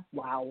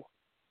 Wow.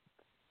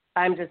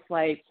 I'm just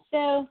like,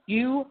 so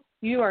you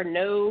are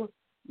no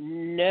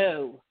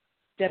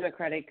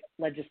Democratic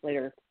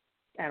legislator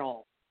at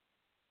all.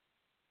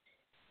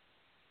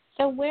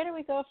 So where do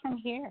we go from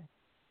here?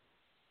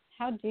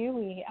 How do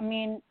we? I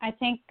mean, I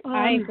think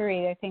I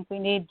agree. I think we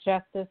need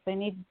justice.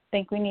 I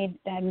think we need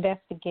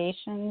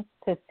investigations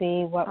to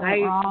see what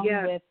went wrong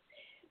with,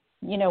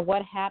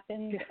 what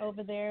happened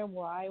over there.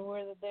 Why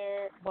was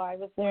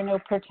there no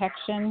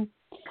protection?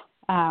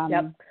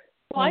 Well,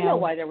 I know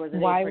why there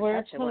wasn't any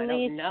protection. I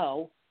don't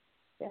know.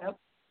 Yep.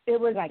 It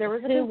was there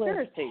was a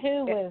conspiracy.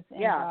 Who was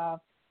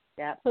involved?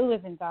 Yeah. Who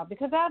was involved?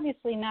 Because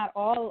obviously not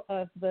all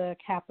of the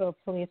Capitol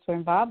Police were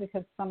involved,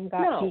 because some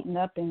got beaten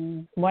up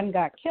and one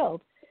got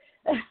killed.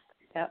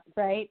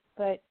 Right?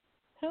 But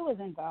who was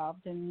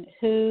involved, and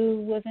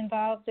who was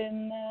involved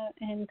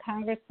in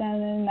Congress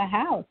and in the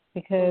House?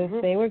 Because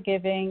they were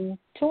giving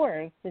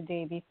tours the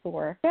day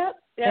before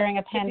during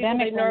a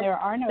pandemic when there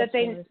are no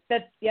tours.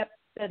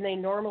 And they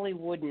normally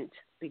wouldn't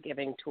be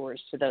giving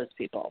tours to those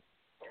people.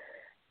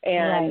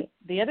 And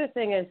the other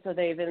thing is, so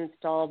they've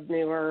installed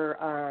newer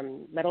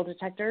metal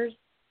detectors.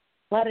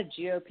 A lot of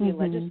GOP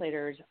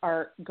legislators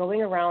are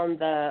going around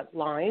the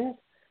lines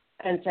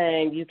and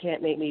saying, you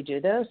can't make me do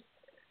this.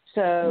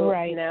 So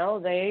now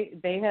they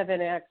have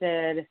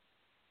enacted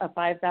a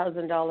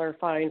 $5,000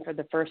 fine for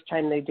the first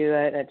time they do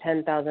it, a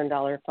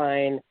 $10,000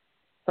 fine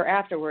for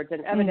afterwards.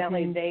 And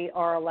evidently they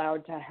are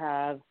allowed to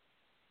have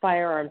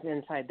firearms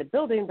inside the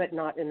building, but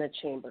not in the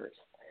chambers.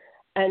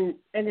 And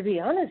to be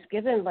honest,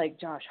 given like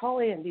Josh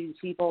Hawley and these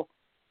people,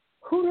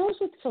 who knows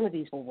what some of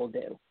these people will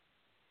do?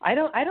 I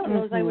don't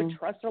know if I would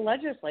trust a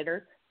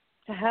legislator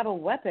to have a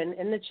weapon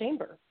in the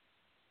chamber.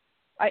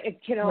 I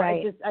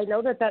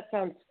know that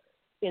sounds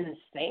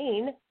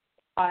insane.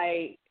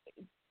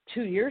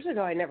 2 years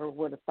ago, I never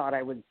would have thought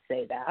I would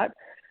say that.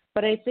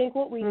 But I think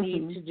what we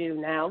need to do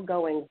now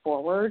going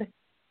forward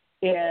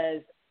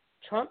is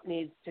Trump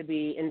needs to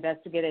be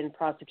investigated and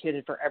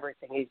prosecuted for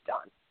everything he's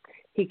done.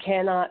 He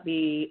cannot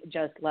be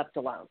just left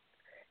alone.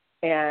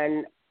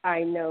 And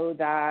I know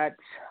that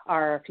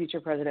our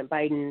future President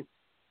Biden,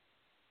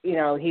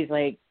 he's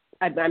like,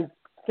 I'm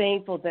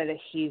thankful that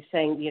he's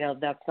saying,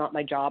 that's not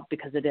my job,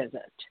 because it isn't.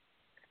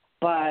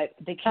 But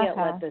they can't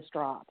let this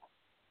drop.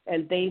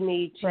 And they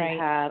need to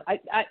have,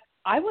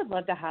 I would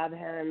love to have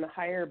him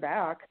hire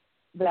back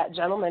that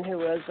gentleman who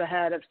was the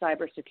head of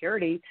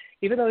cybersecurity.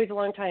 Even though he's a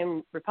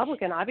longtime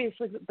Republican,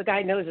 obviously the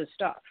guy knows his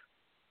stuff.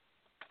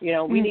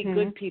 We need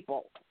good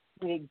people.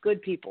 We need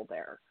good people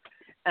there.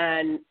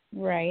 And,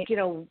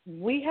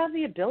 we have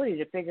the ability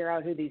to figure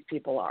out who these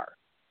people are.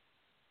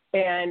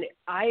 And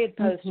I had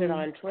posted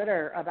on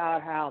Twitter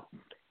about how,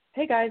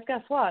 hey, guys,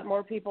 guess what?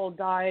 More people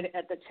died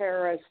at the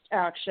terrorist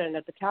action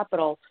at the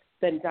Capitol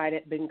than died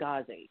at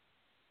Benghazi.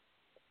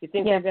 You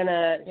think they're going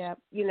to,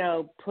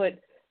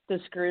 put the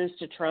screws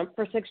to Trump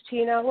for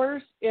 16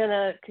 hours in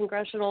a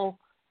congressional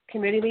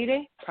committee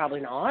meeting?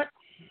 Probably not.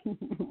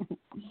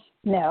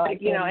 No,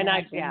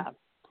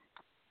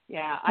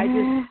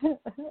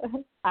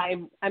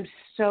 I'm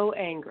so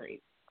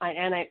angry,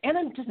 and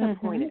I'm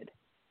disappointed.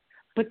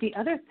 But the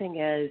other thing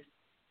is,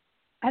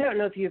 I don't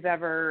know if you've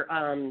ever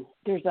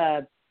there's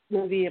a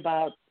movie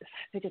about, I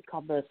think it's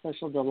called The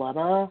Social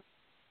Dilemma.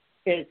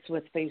 It's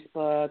with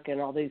Facebook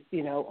and all these,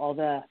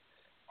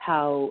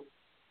 how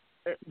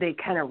they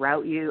kind of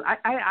route you.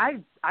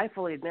 I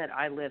fully admit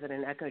I live in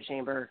an echo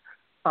chamber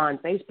on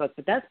Facebook,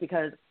 but that's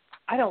because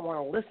I don't want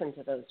to listen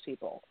to those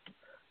people. I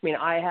mean,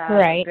 I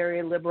have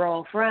very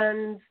liberal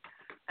friends,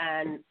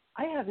 and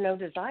I have no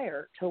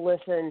desire to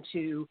listen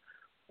to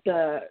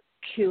the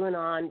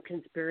QAnon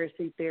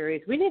conspiracy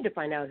theories. We need to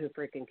find out who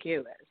freaking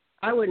Q is.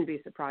 I wouldn't be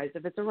surprised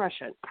if it's a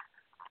Russian,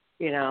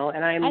 and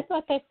I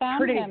thought they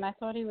found him. I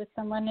thought he was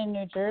someone in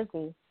New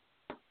Jersey.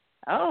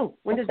 Oh,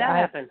 when did that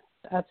happen?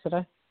 That's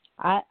what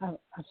a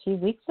few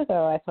weeks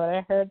ago, I thought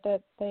I heard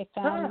that they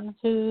found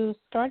who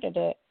started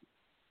it.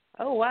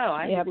 Oh, wow.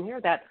 I didn't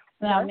hear that.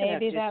 Now,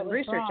 maybe that was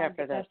research wrong,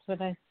 after this. That's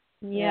what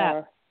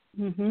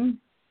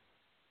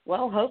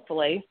Well,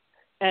 hopefully.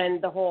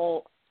 And the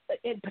whole,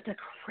 but the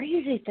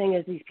crazy thing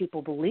is these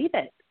people believe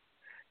it,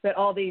 that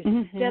all these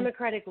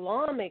Democratic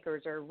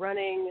lawmakers are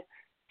running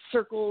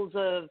circles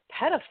of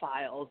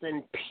pedophiles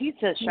and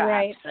pizza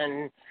shops.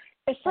 And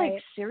it's like,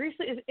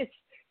 seriously,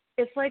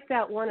 it's like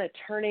that one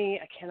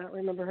attorney, I cannot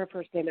remember her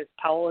first name, it's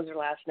Powell is her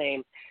last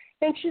name.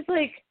 And she's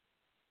like,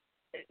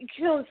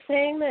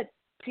 saying that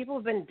people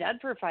have been dead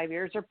for 5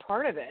 years are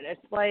part of it.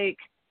 It's like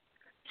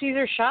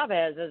Cesar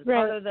Chavez is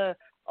part of the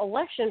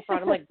election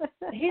fraud. I'm like,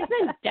 he's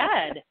been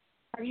dead.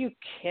 Are you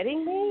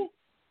kidding me?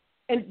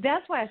 And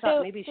that's why I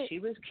thought maybe she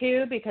was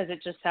Q, because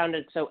it just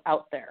sounded so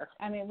out there.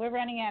 I mean, we're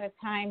running out of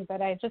time,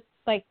 but I just,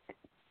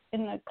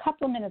 in a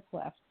couple of minutes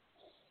left,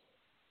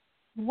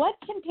 what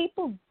can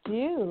people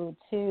do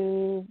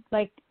to,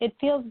 it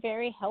feels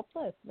very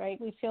helpless,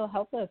 right? We feel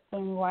helpless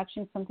when we're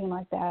watching something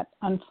like that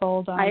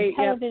unfold on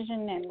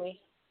television,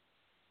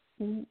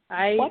 and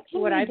I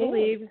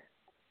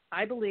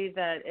believe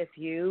that if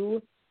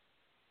you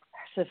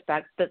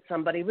suspect that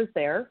somebody was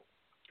there,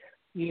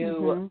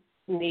 you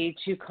need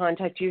to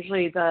contact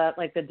usually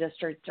the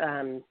district,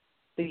 the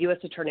U.S.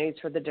 attorneys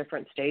for the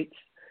different states,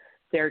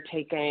 they're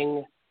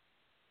taking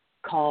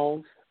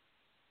calls.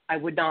 I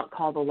would not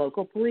call the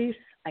local police.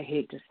 I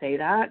hate to say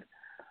that.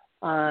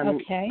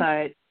 Okay.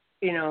 But,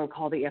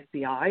 call the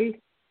FBI.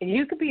 And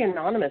you could be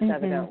anonymous,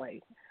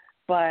 evidently.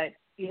 But,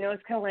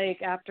 it's kind of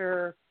like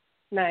after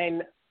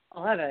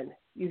 9/11,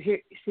 you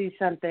see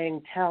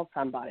something, tell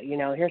somebody.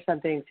 Hear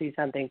something, see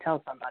something,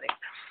 tell somebody.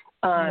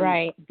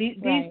 Right.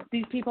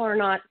 These people are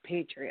not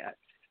patriots.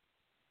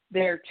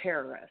 They're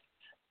terrorists.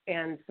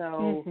 And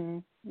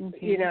so,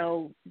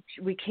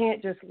 we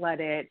can't just let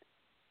it,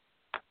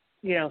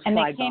 slide by. And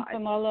they came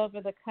from all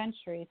over the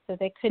country, so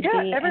they could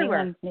be everywhere.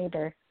 anyone's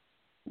neighbor.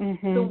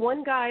 The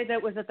one guy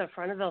that was at the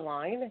front of the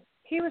line,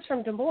 he was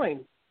from Des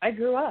Moines. I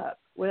grew up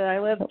where I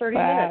lived 30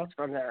 minutes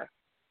from there.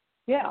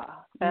 Yeah.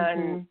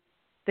 And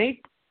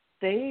they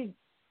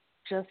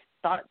just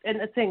thought, and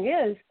the thing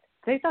is,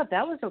 they thought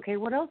that was okay.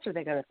 What else are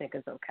they going to think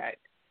is okay?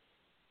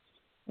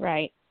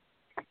 Right.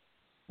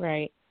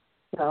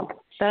 So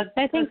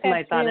I think that's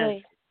my thought.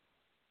 Really,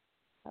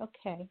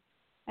 okay.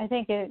 I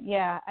think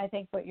I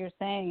think what you're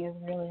saying is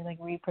really like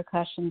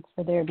repercussions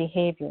for their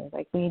behavior.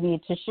 Like we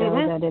need to show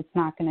that it's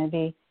not going to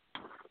be.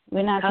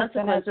 We're not just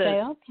going to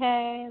say,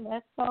 okay,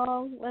 let's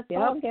all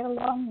get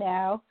along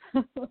now.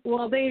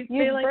 Well, they like to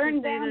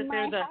say that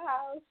there's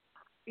house.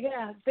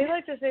 Yeah, they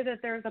like to say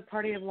that there's a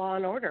party of law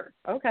and order.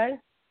 Okay,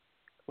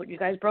 well, you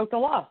guys broke the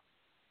law.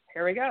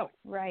 Here we go.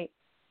 Right.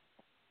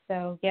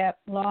 So,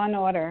 law and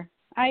order.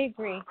 I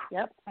agree.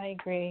 Yep. I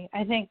agree.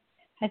 I think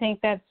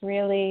that's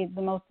really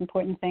the most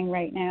important thing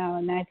right now,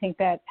 and I think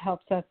that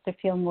helps us to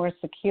feel more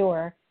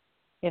secure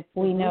if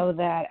we know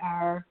that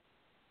our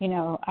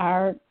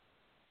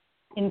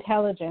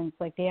intelligence,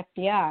 like the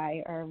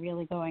FBI, are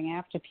really going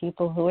after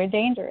people who are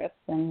dangerous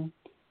and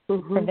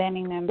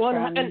preventing them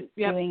from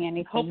doing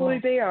anything. Hopefully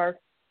they are.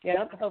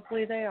 Yep,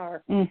 hopefully they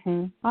are.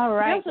 All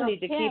right. We also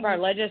need to keep our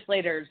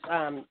legislators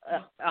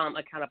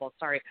accountable.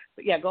 Sorry.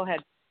 But go ahead.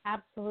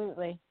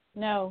 Absolutely.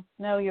 No,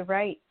 you're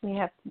right. We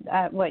have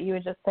what you were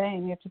just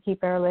saying. We have to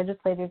keep our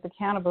legislators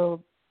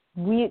accountable.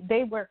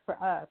 They work for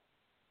us.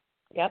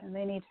 Yep. And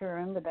they need to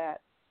remember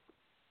that.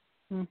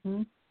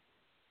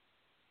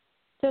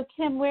 So,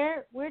 Kim,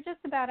 we're just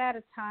about out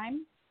of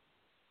time,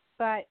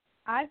 but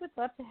I would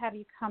love to have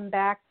you come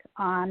back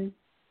on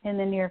in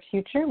the near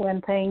future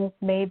when things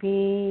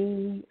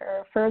maybe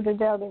are further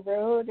down the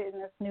road in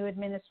this new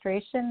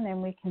administration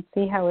and we can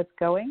see how it's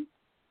going.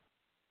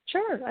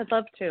 Sure, I'd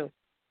love to.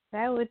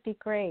 That would be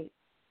great.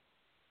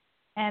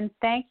 And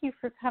thank you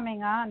for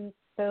coming on.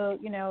 So,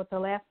 at the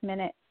last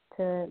minute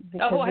because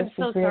I'm this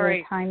so is really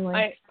sorry.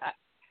 timely.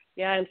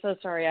 I'm so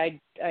sorry. I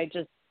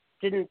just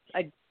didn't.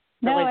 I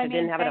realized I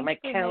didn't have it on my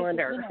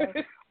calendar.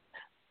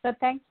 But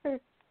thanks for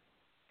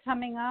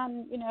coming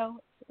on.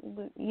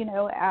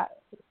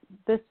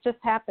 This just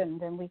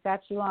happened, and we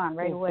got you on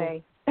right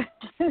away.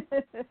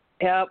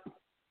 Yep.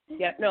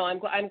 No, I'm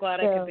glad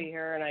I could be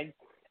here, and I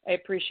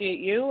appreciate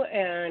you.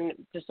 And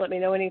just let me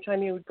know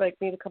anytime you would like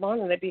me to come on,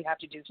 and I'd be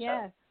happy to do so.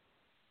 Yes.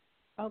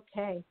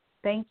 Okay.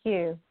 Thank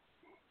you.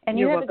 And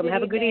you're welcome.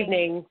 Have a good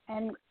evening.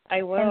 And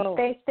I will. And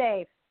stay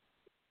safe.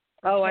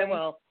 Oh, okay. I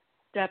will.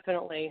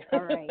 Definitely.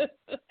 All right.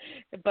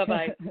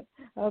 Bye-bye.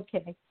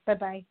 Okay.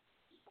 Bye-bye.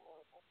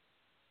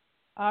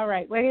 All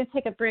right. We're going to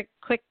take a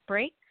quick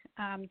break.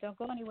 Don't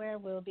go anywhere.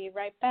 We'll be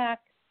right back.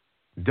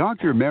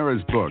 Dr.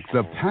 Mara's book,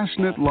 The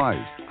Passionate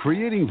Life,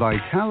 Creating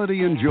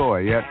Vitality and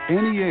Joy at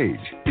Any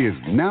Age, is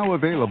now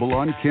available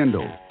on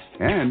Kindle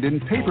and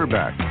in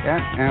paperback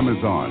at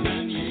Amazon.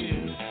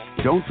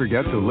 Don't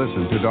forget to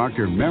listen to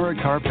Dr. Mara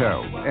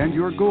Karpel and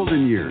Your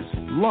Golden Years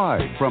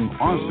live from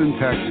Austin,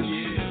 Texas,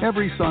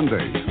 every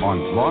Sunday on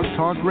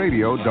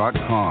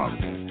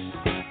blogtalkradio.com.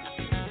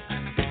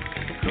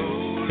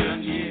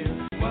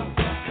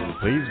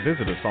 Please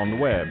visit us on the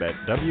web at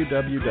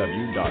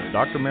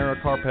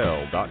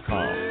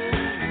www.drmarakarpel.com.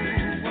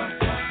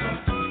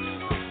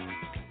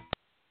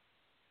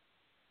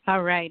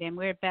 All right, and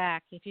we're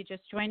back. If you're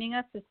just joining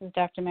us, this is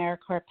Dr. Mara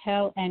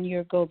Karpel and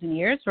Your Golden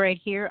Years right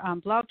here on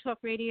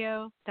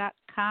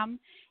blogtalkradio.com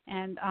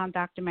and on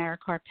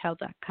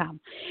drmarakarpel.com.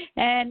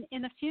 And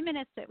in the few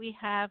minutes that we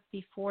have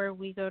before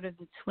we go to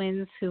the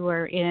twins who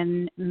are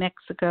in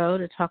Mexico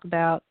to talk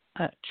about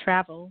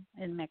travel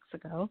in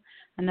Mexico,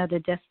 another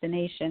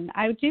destination,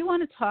 I do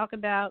want to talk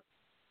about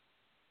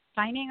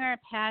finding our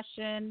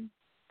passion,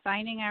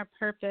 finding our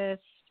purpose,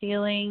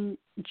 feeling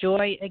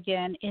joy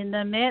again in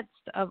the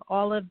midst of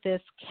all of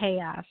this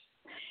chaos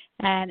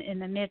and in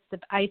the midst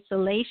of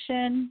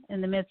isolation,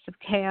 in the midst of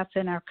chaos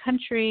in our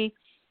country.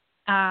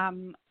 I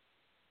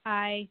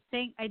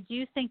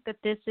do think that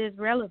this is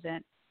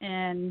relevant,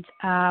 and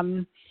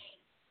I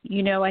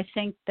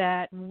think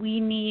that we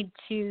need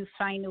to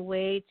find a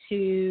way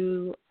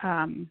to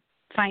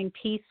find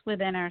peace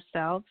within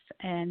ourselves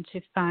and to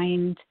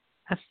find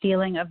a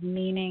feeling of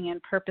meaning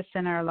and purpose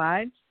in our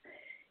lives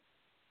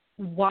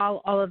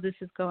while all of this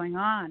is going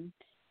on.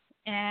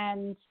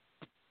 And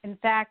in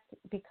fact,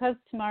 because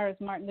tomorrow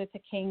is Martin Luther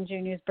King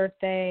Jr.'s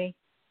birthday,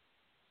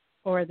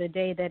 or the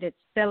day that it's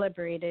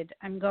celebrated,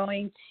 I'm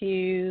going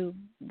to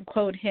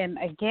quote him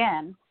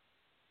again.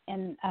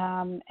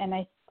 and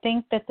I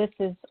think that this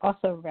is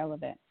also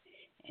relevant.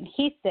 And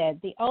he said,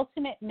 the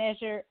ultimate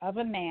measure of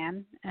a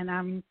man, and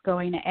I'm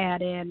going to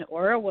add in,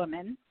 or a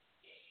woman,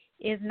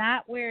 is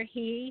not where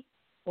he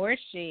or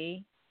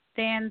she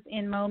stands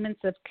in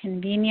moments of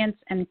convenience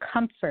and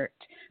comfort,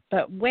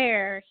 but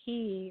where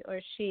he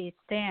or she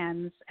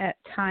stands at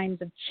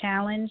times of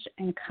challenge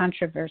and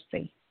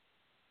controversy.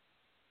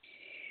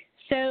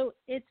 So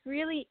it's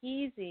really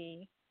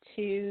easy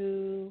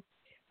to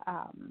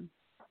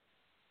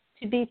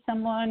be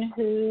someone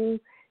who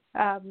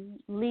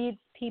leads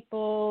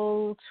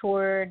people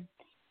toward,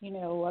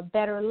 a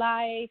better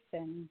life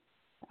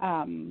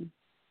and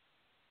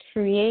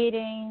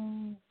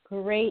creating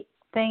great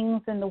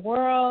things in the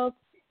world.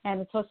 And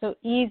it's also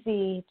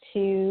easy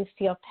to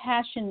feel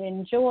passion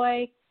and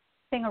joy.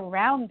 The thing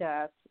around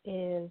us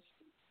is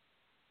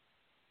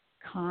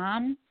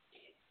calm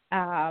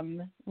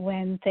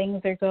when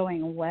things are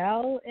going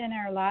well in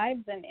our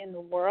lives and in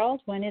the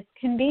world, when it's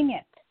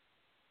convenient.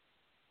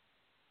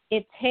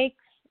 It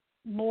takes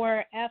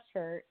more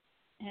effort,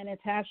 and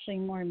it's actually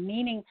more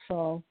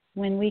meaningful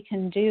when we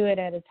can do it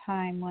at a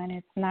time when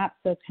it's not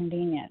so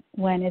convenient,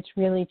 when it's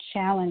really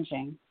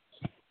challenging.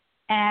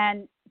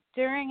 And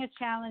during a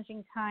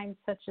challenging time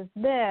such as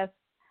this,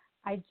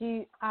 I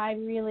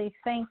really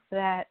think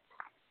that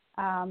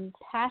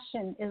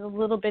passion is a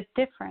little bit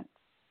different.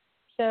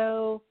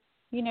 So,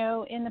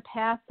 in the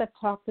past I've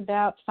talked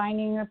about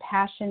finding your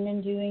passion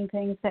and doing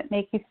things that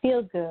make you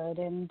feel good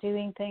and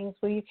doing things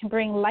where you can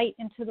bring light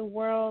into the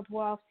world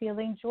while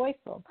feeling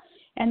joyful.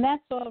 And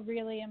that's all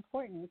really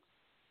important.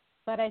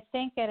 But I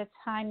think at a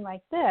time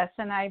like this,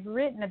 and I've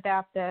written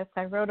about this,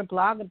 I wrote a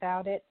blog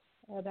about it,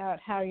 about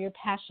how your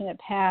passionate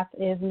path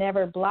is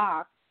never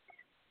blocked.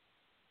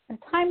 At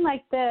a time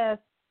like this,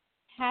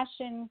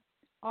 passion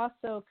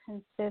also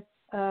consists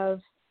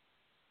of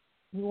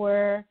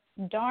your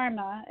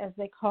dharma, as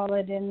they call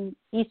it in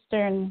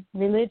Eastern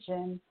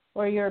religion,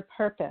 or your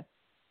purpose.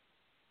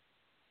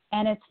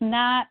 And it's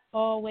not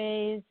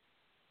always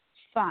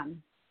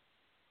fun.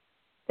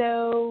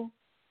 So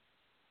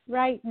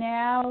right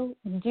now,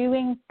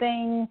 doing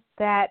things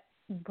that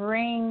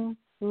bring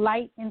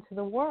light into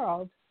the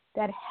world,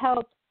 that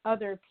help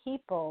other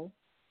people,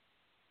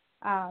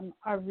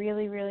 are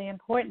really, really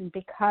important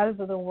because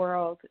of the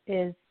world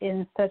is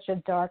in such a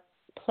dark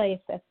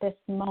place at this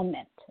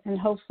moment. And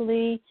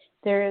hopefully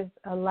there is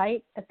a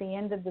light at the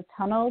end of the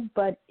tunnel,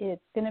 but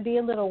it's going to be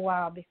a little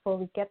while before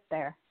we get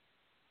there.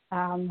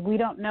 We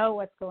don't know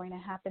what's going to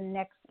happen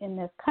next in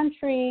this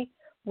country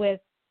with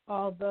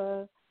all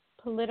the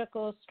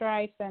political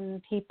strife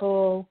and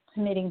people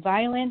committing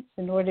violence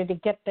in order to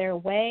get their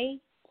way,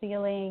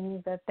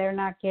 feeling that they're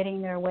not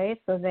getting their way,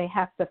 so they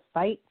have to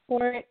fight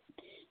for it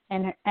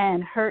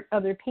and hurt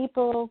other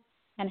people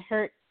and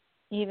hurt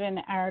even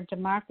our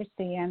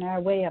democracy and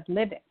our way of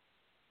living.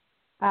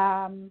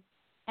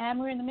 And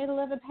we're in the middle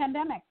of a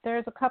pandemic.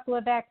 There's a couple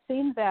of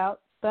vaccines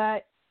out,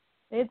 but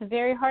it's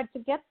very hard to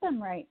get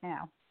them right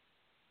now.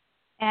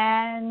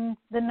 And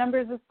the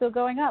numbers are still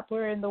going up.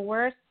 We're in the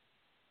worst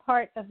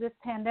part of this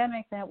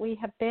pandemic that we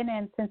have been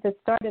in since it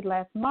started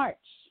last March.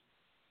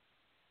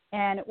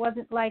 And it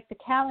wasn't like the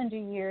calendar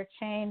year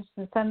changed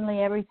and suddenly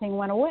everything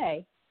went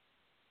away.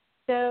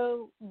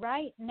 So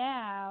right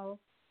now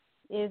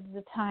is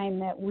the time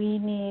that we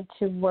need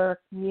to work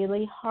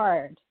really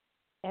hard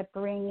at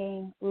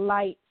bringing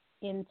light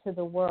into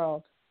the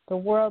world. The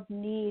world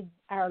needs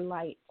our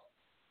light.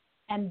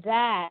 And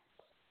that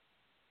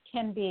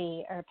can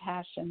be our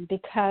passion,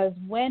 because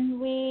when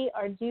we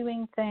are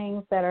doing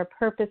things that are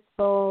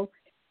purposeful,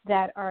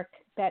 that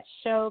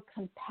show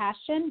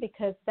compassion,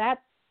 because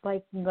that's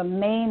like the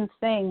main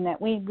thing that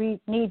we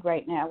need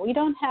right now. We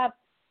don't have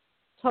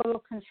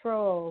total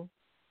control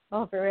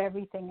over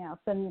everything else.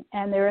 And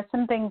there are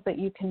some things that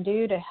you can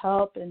do to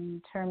help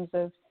in terms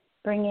of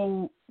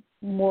bringing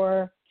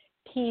more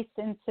peace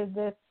into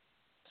this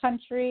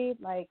country.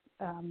 Like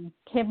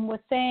Kim was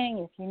saying,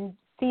 if you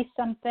see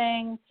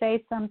something,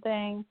 say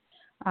something,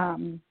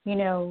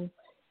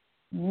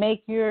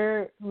 make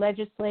your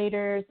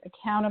legislators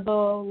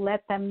accountable,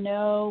 let them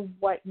know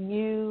what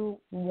you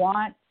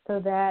want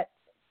so that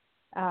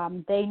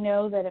they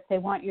know that if they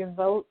want your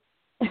vote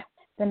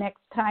the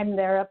next time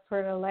they're up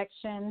for an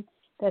election,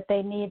 that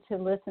they need to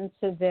listen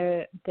to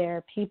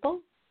their people.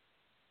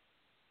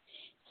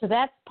 So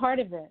that's part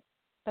of it.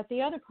 But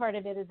the other part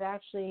of it is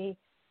actually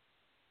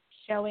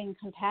showing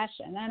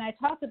compassion. And I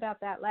talked about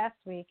that last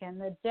week, and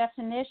the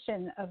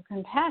definition of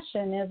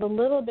compassion is a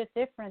little bit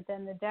different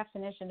than the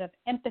definition of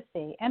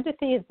empathy.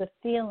 Empathy is the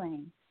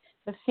feeling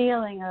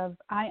of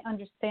I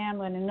understand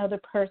what another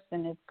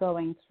person is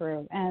going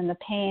through and the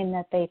pain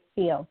that they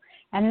feel.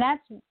 And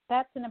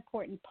that's an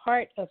important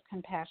part of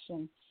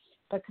compassion.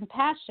 But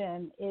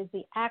compassion is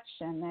the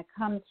action that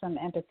comes from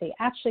empathy,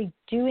 actually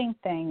doing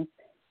things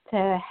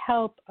to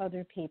help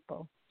other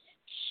people,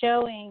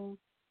 showing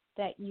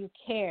that you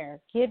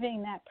care,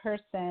 giving that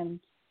person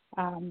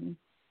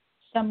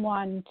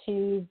someone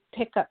to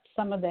pick up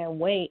some of their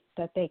weight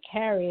that they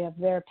carry of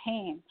their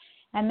pain.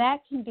 And that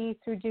can be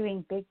through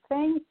doing big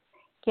things.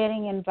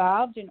 getting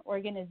involved in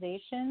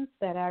organizations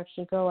that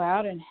actually go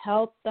out and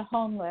help the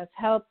homeless,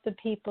 help the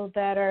people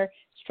that are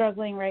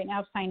struggling right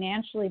now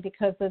financially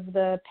because of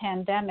the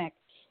pandemic,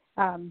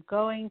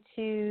 going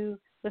to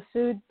the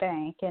food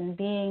bank and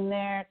being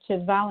there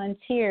to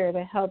volunteer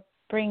to help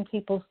bring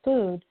people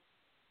food.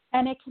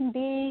 And it can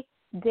be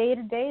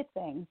day-to-day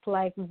things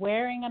like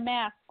wearing a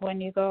mask when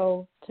you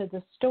go to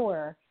the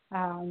store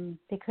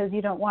because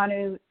you don't want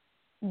to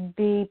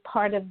be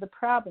part of the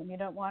problem. You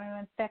don't want to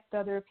infect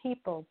other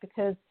people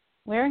because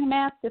wearing a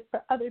mask is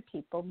for other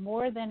people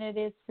more than it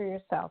is for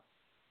yourself.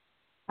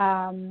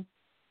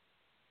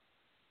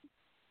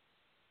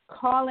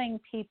 Calling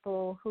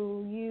people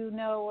who you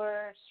know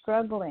are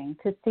struggling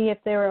to see if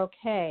they're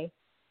okay.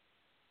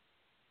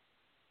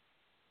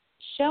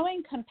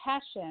 Showing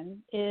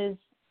compassion is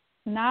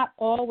not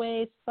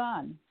always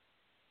fun.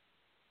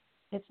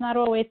 It's not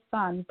always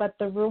fun, but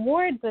the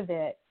rewards of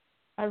it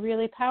are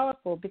really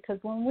powerful because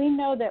when we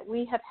know that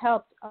we have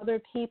helped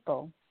other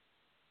people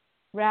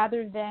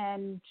rather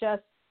than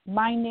just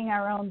minding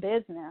our own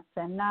business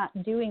and not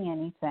doing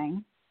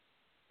anything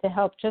to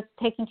help, just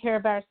taking care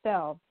of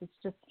ourselves, it's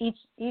just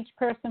each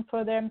person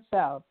for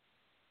themselves.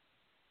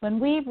 When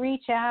we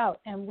reach out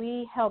and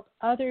we help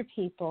other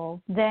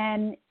people,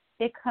 then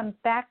it comes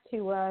back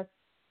to us,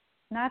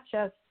 not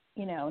just,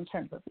 in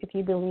terms of if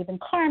you believe in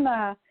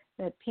karma,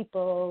 that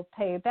people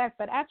pay you back,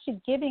 but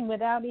actually giving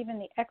without even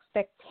the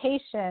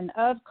expectation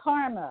of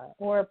karma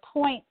or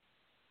points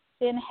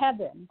in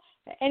heaven,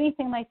 or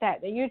anything like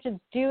that you're just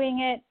doing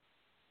it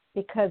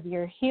because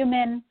you're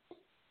human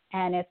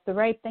and it's the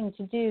right thing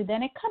to do,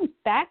 then it comes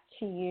back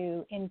to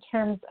you in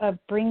terms of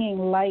bringing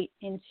light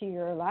into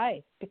your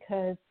life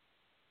because,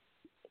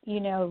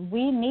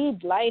 we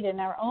need light in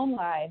our own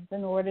lives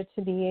in order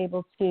to be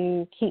able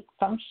to keep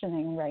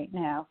functioning right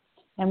now.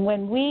 And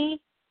when the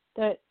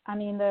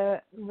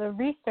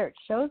research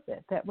shows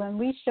it, that when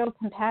we show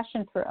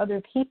compassion for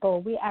other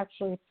people, we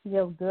actually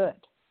feel good,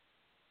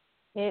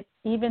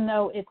 even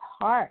though it's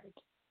hard.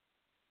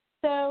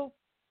 So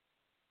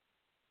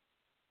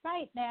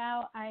right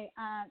now,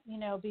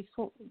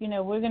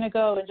 we're going to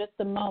go in just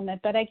a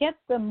moment, but I guess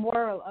the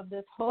moral of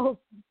this whole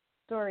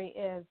story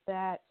is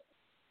that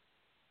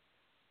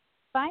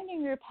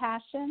finding your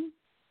passion,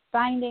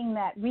 finding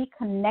that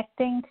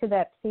reconnecting to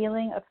that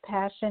feeling of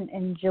passion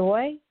and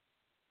joy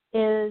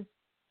is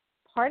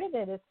part of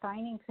it is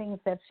finding things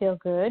that feel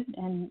good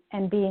and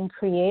being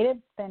creative,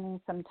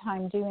 spending some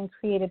time doing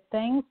creative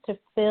things to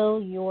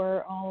fill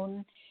your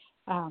own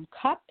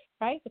cup,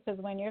 right? Because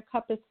when your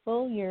cup is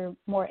full, you're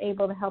more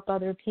able to help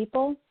other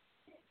people.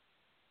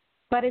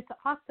 But it's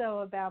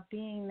also about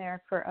being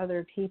there for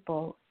other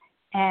people.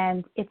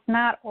 And it's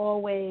not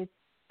always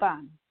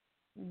fun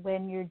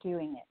when you're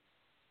doing it.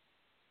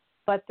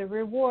 But the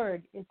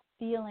reward is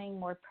feeling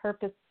more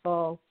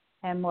purposeful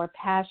and more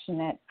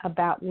passionate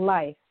about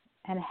life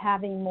and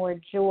having more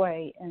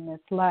joy in this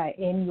life,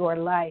 in your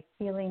life,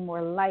 feeling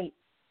more light.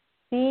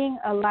 Being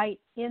a light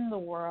in the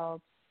world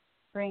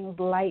brings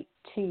light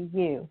to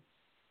you.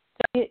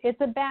 So it's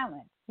a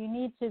balance. You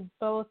need to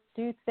both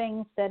do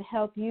things that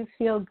help you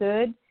feel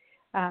good,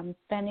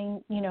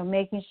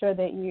 making sure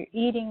that you're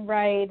eating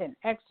right and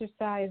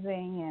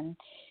exercising and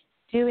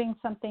doing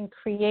something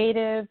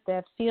creative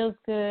that feels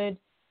good,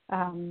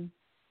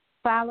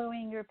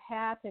 following your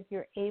path if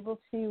you're able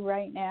to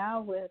right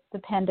now with the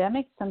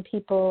pandemic. Some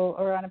people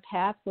are on a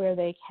path where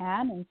they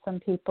can, and some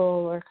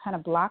people are kind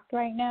of blocked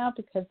right now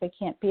because they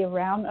can't be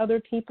around other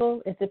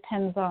people. It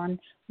depends on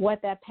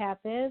what that path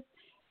is.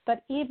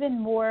 But even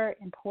more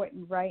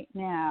important right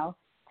now,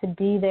 to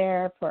be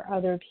there for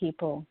other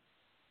people,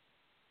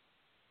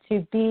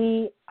 to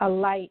be a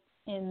light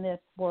in this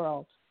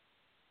world.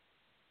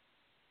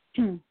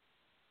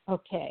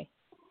 Okay.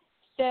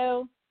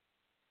 So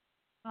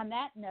on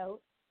that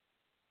note,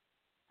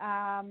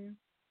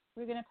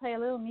 we're going to play a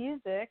little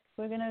music.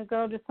 We're going to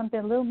go to something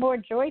a little more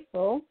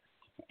joyful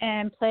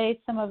and play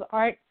some of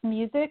Art's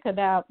music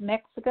about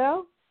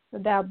Mexico,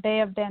 about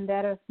Bay of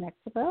Banderas,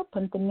 Mexico,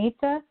 Punta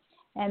Mita.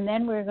 And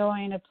then we're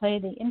going to play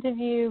the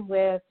interview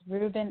with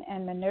Ruben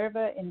and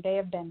Minerva in Bay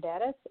of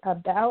Banderas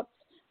about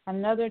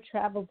another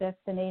travel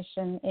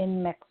destination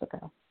in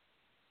Mexico.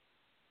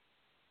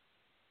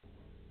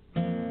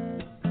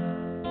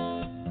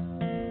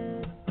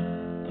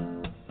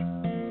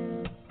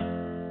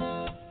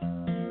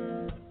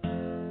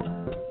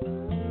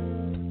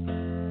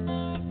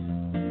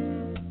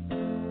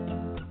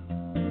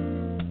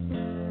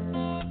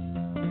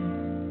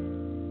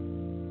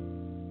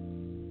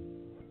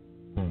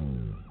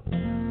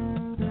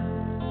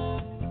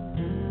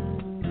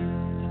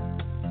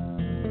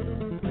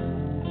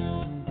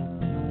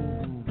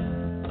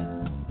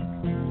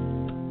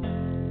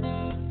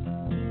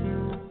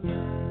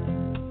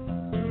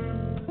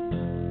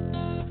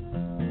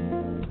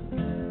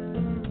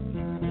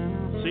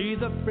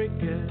 The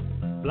frigate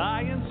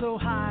flying so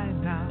high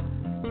now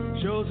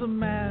shows a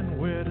man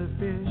where to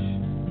fish.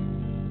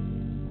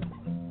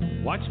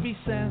 Watch me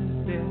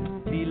send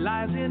it, he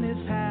lies in his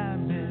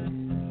hammock,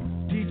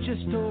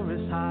 teaches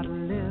tourists how to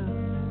live.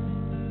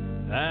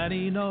 and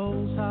he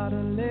knows how to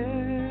live.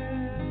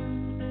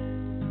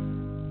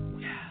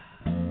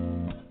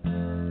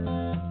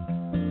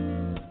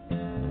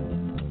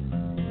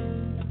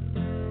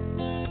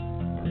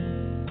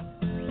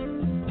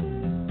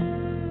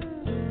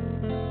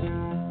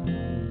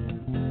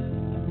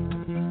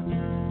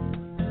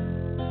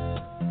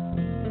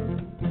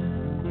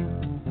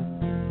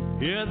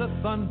 Hear the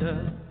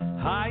thunder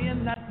high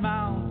in that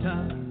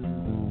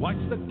mountain. Watch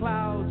the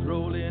clouds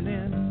rolling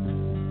in.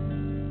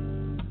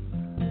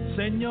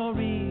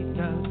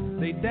 Senoritas,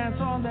 they dance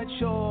on that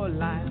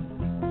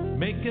shoreline,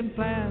 making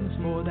plans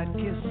for that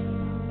kiss.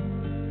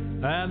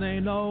 And they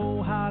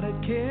know how to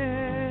kiss.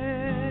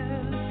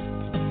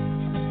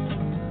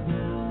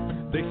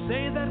 They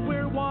say that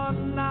we're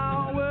 1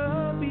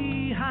 hour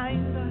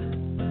behind,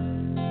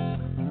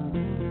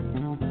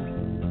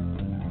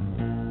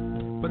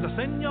 but the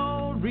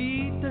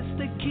senoritas,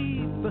 they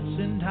keep us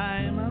in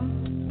time.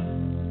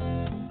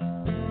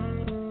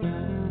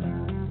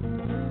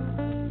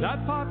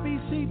 That poppy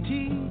CT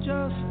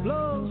just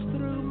blows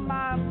through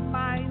my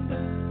mind.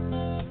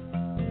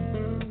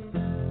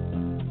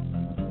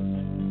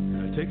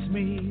 It takes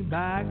me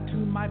back to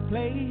my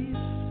place,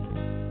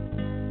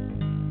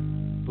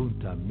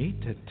 Punta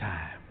Mita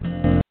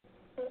time.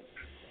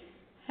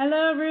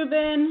 Hello,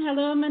 Ruben.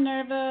 Hello,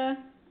 Minerva.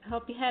 I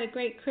hope you had a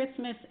great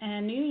Christmas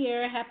and New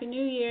Year. Happy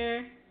New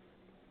Year.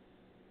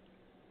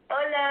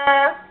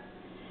 Hola.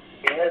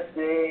 Yes.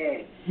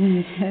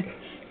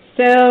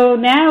 So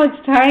now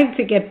it's time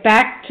to get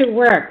back to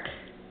work.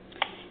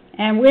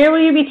 And where will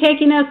you be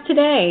taking us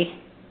today?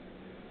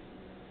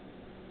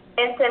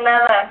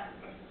 Ensenada.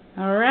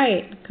 All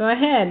right, go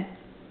ahead.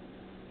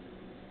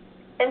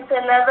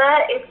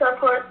 Ensenada is a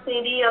port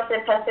city of the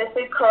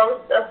Pacific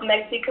coast of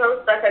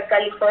Mexico's Baja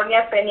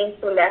California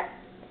Peninsula.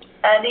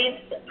 And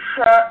it's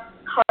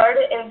hard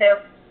in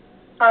the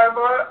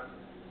harbor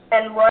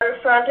and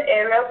waterfront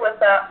area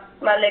with a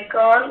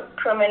Malecón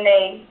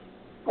promenade.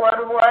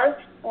 What was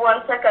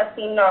once a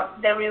casino,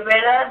 the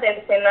Ribera de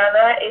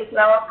Ensenada is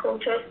now a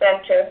culture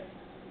center.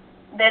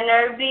 The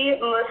Nervi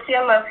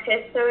Museum of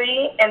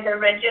History and the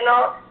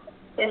Regional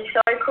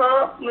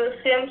Historical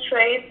Museum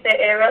trace the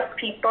area's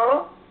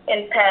people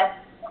and past.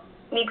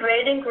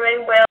 Migrating gray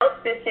whales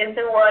visit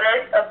the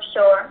waters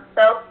offshore,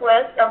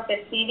 southwest of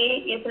the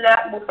city,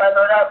 Isla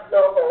Bufadora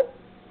Lobo.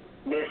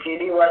 The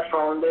city was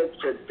founded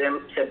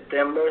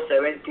September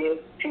 17,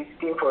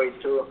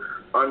 1542,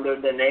 under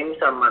the name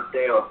San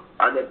Mateo.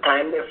 At the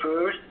time the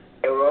first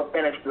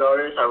European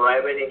explorers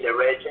arrived in the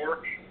region,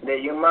 the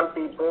human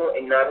people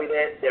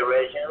inhabited the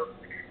region.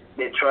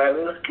 The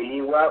tribes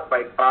Quiligua,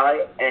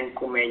 Paipai, and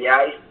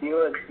Cumeyay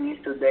still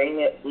exist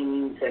today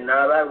in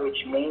Ensenada, which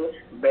means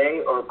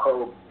bay or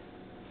cove.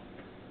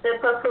 The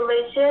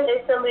population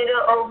is a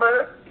little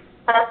over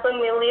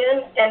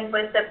 500,000, and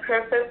with the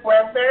perfect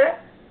weather,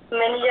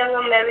 many young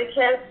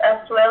Americans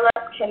as well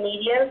as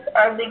Canadians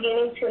are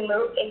beginning to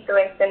move into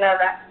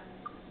Ensenada.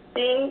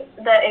 Seeing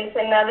that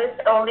Ensenada is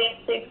only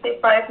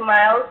 65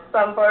 miles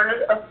from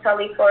borders of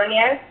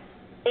California,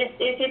 it's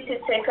easy to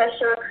take a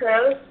short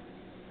cruise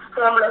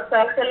from Los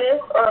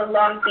Angeles or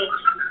Long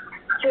Beach.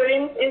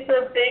 Tourism is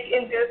a big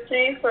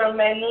industry for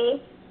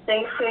many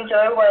things to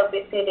enjoy while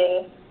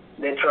visiting.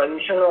 The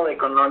traditional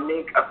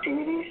economic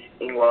activities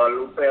in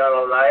Guadalupe are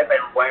olive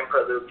and wine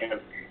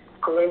production.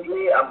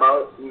 Currently,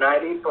 about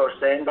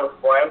 90% of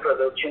wine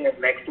production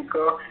in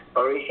Mexico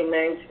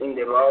originates in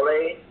the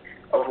valley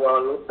of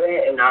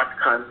Guadalupe and at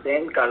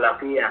Hansen,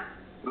 Calafia.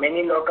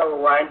 Many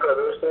local wine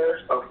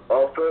producers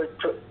offer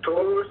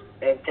tours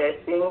and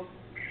tasting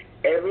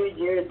every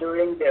year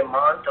during the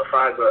month of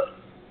August.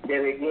 The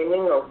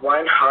beginning of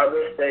wine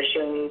harvest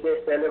season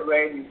is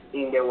celebrated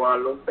in the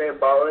Guadalupe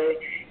Valley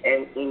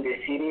and in the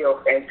city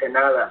of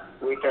Ensenada,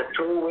 with a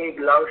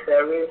 2-week-long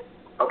series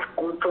of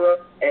cultural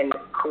and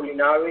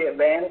culinary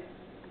events,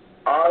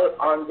 all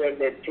under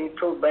the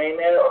title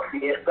banner of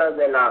Fiesta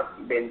de la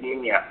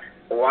Vendimia,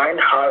 Wine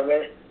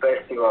Harvest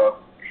Festival.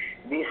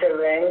 This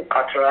event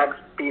attracts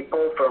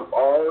people from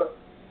all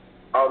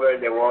over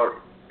the world.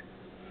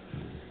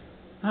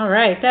 All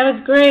right, that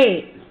was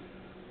great.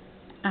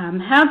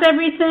 How's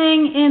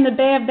everything in the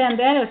Bay of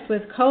Banderas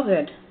with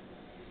COVID?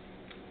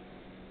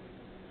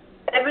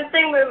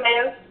 Everything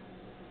remains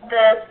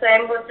the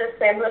same with the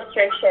same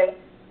restrictions.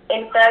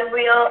 In fact,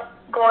 we are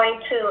going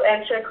to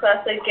enter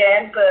class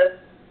again, but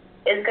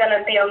it's going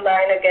to be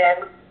online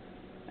again.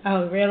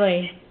 Oh,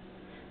 really?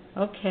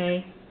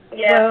 Okay.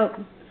 Yeah.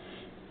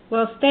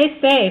 Well, stay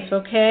safe,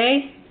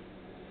 okay?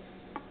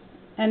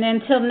 And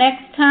until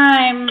next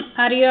time,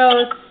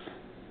 adios.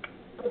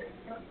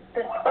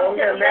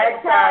 Until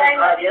next time,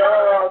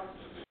 adios.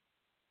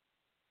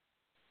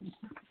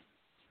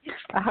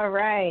 All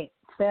right.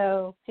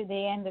 So, to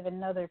the end of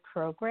another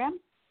program.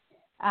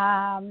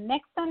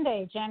 Next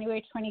Sunday,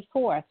 January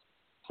 24th,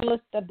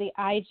 host of the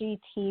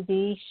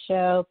IGTV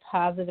show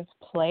Positive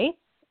Place.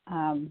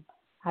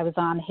 I was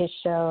on his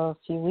show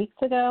a few weeks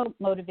ago.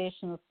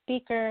 Motivational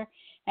speaker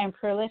and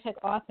prolific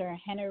author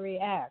Henry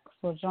X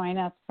will join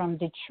us from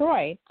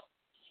Detroit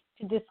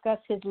to discuss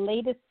his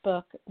latest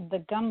book, The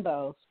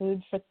Gumbo,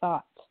 Food for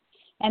Thought.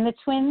 And the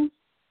twins,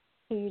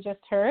 who you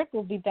just heard,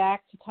 will be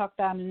back to talk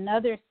about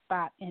another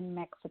spot in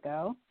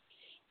Mexico.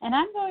 And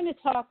I'm going to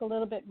talk a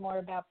little bit more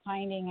about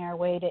finding our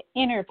way to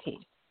inner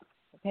peace.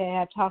 Okay,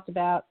 I've talked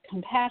about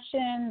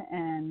compassion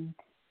and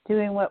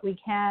doing what we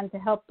can to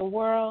help the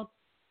world.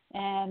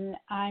 And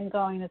I'm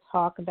going to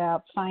talk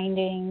about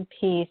finding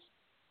peace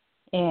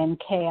in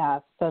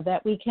chaos so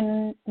that we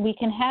can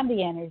have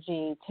the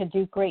energy to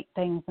do great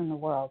things in the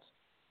world.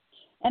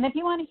 And if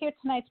you want to hear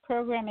tonight's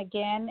program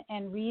again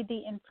and read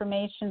the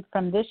information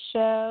from this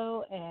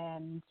show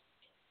and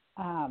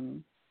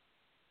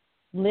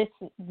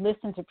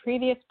listen to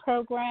previous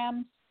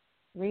programs,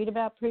 read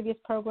about previous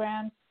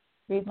programs,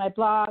 read my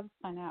blog,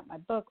 find out my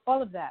book,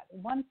 all of that.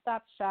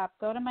 One-stop shop.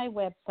 Go to my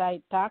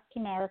website,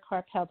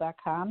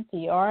 drmarakarpel.com,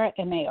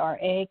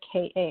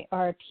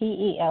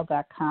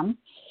 drmarakarpel.com.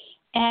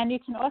 And you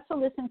can also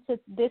listen to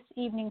this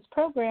evening's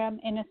program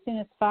in as soon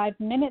as 5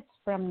 minutes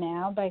from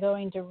now by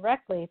going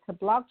directly to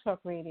Blog Talk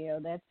Radio.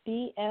 That's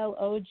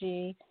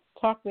BLOG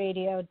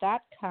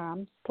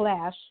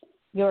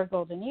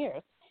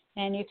talkradio.com/yourgoldenyears.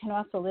 And you can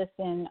also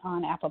listen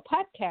on Apple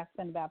Podcasts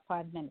in about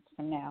 5 minutes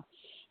from now.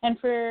 And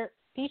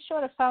be sure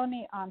to follow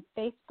me on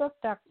Facebook,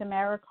 Dr.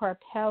 Mara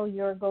Karpel,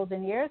 Your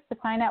Golden Years, to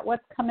find out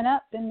what's coming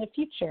up in the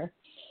future.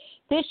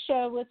 This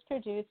show was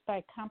produced by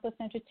Accomplice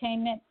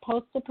Entertainment,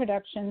 Postal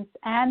Productions,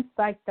 and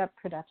Psyched Up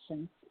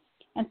Productions.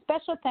 And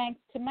special thanks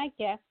to my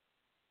guests,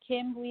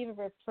 Kim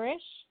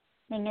Weaver-Fritzche,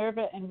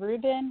 Minerva and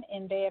Ruben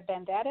in Bay of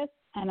Banderas,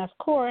 and of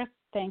course,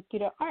 thank you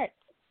to Art.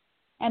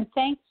 And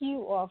thank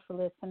you all for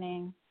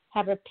listening.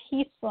 Have a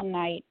peaceful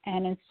night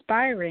and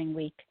inspiring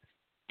week.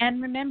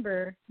 And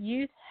remember,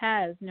 youth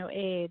has no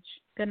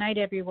age. Good night,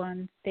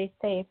 everyone. Stay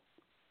safe.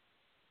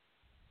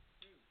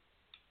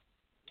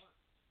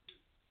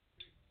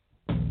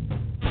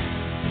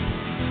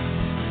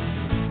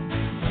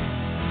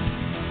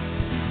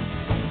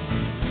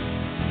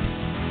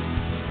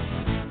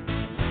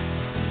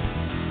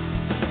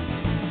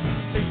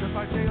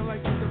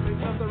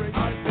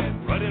 I've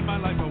been running my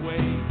life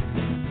away.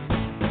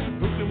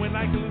 Looking when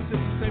I can lose it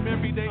the same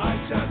every day. I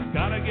just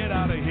gotta get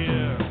out of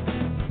here.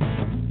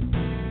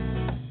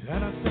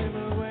 And I sail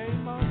away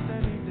most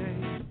any day.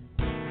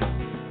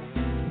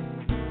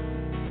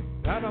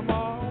 And I'm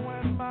all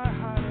in my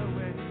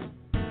hideaway.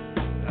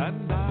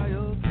 And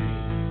I'll be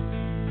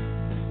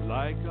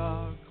like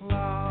a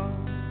cloud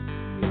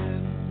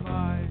in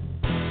my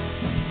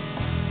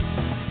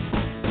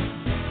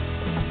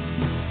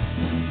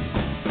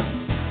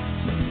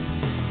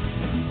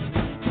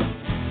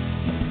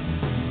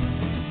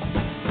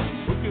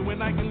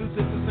I can lose it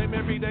the same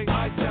every day.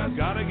 I just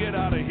gotta get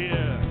out of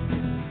here.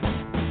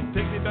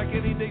 Take me back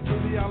any day to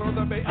the isle or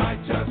the bay. I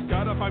just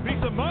gotta find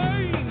peace of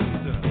mind.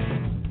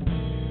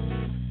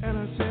 And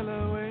I sail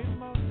away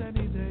most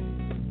any day.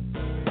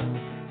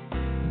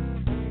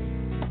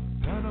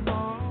 And I'm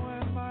all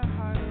in my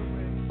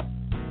hideaway.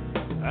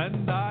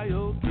 And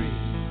I'll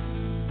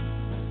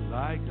dream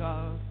like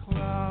a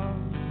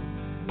cloud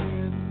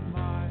in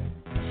my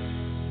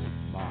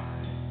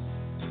mind.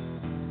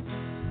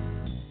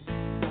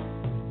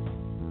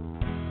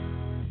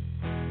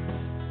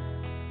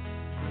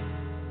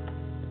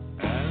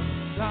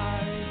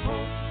 I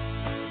hope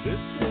this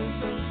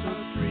isn't a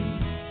dream.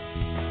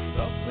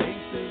 The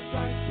places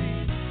I see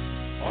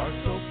are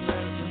so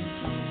pleasant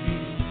to me.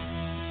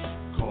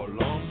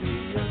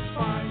 Colombia's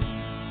fine,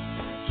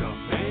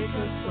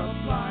 Jamaica's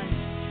sublime,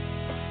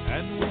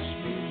 and wish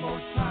me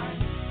more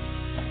time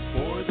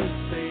for this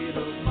state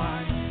of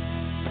mind.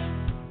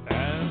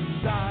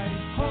 And I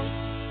hope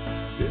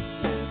this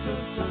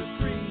isn't a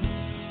dream.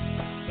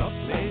 The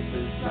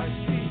places I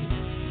see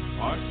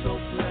are so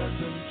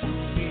pleasant to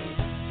me.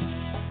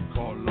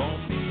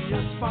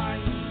 Colombia's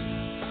fine,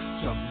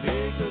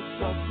 Jamaica's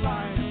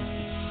sublime,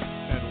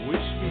 and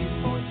wish me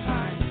more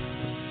time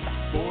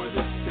for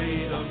the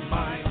state of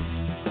mind.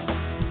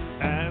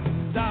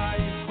 And I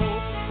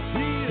hope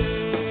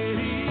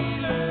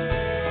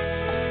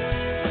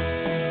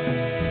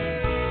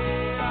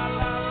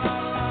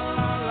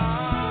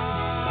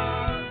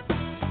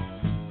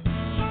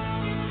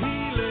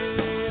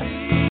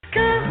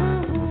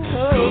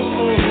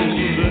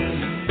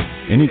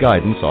Any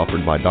guidance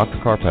offered by Dr.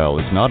 Karpel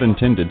is not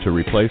intended to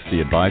replace the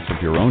advice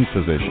of your own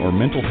physician or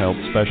mental health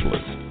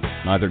specialist.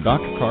 Neither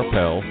Dr.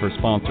 Karpel, her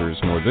sponsors,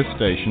 nor this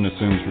station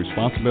assumes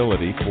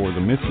responsibility for the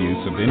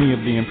misuse of any of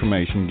the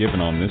information given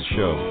on this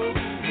show.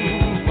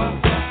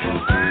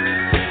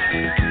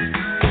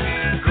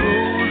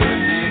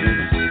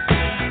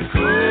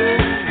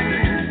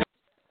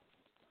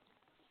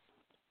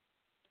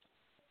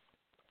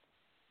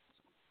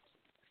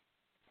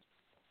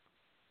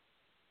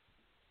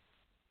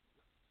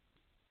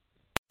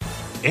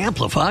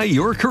 Amplify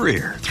your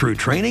career through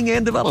training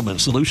and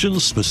development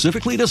solutions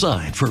specifically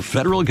designed for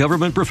federal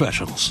government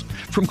professionals.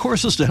 From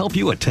courses to help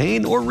you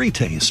attain or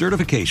retain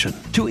certification,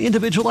 to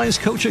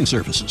individualized coaching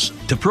services,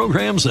 to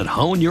programs that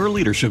hone your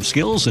leadership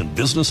skills and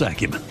business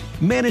acumen,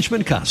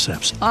 Management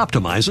Concepts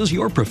optimizes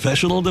your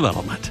professional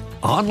development.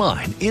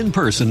 online, in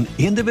person,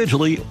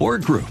 individually, or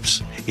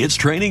groups. It's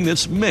training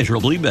that's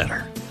measurably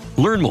better.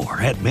 Learn more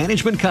at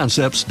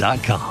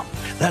managementconcepts.com.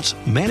 That's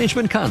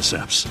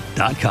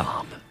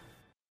managementconcepts.com.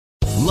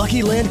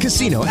 Lucky Land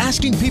Casino,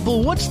 asking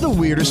people, what's the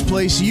weirdest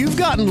place you've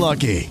gotten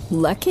lucky?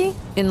 Lucky?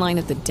 In line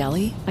at the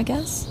deli, I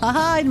guess?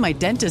 Aha, in my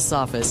dentist's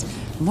office.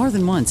 More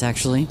than once,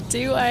 actually.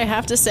 Do I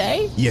have to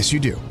say? Yes, you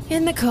do.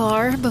 In the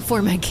car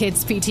before my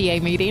kids'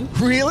 PTA meeting.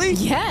 Really?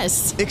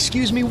 Yes.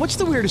 Excuse me, what's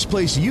the weirdest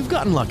place you've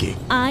gotten lucky?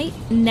 I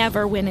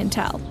never win and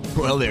tell.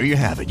 Well, there you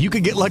have it. You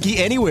can get lucky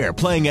anywhere,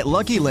 playing at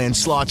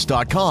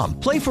LuckyLandSlots.com.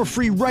 Play for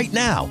free right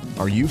now.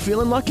 Are you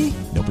feeling lucky?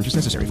 No purchase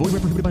necessary. Void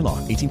where prohibited by law.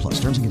 18+.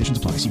 Terms and conditions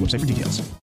apply. See website for details.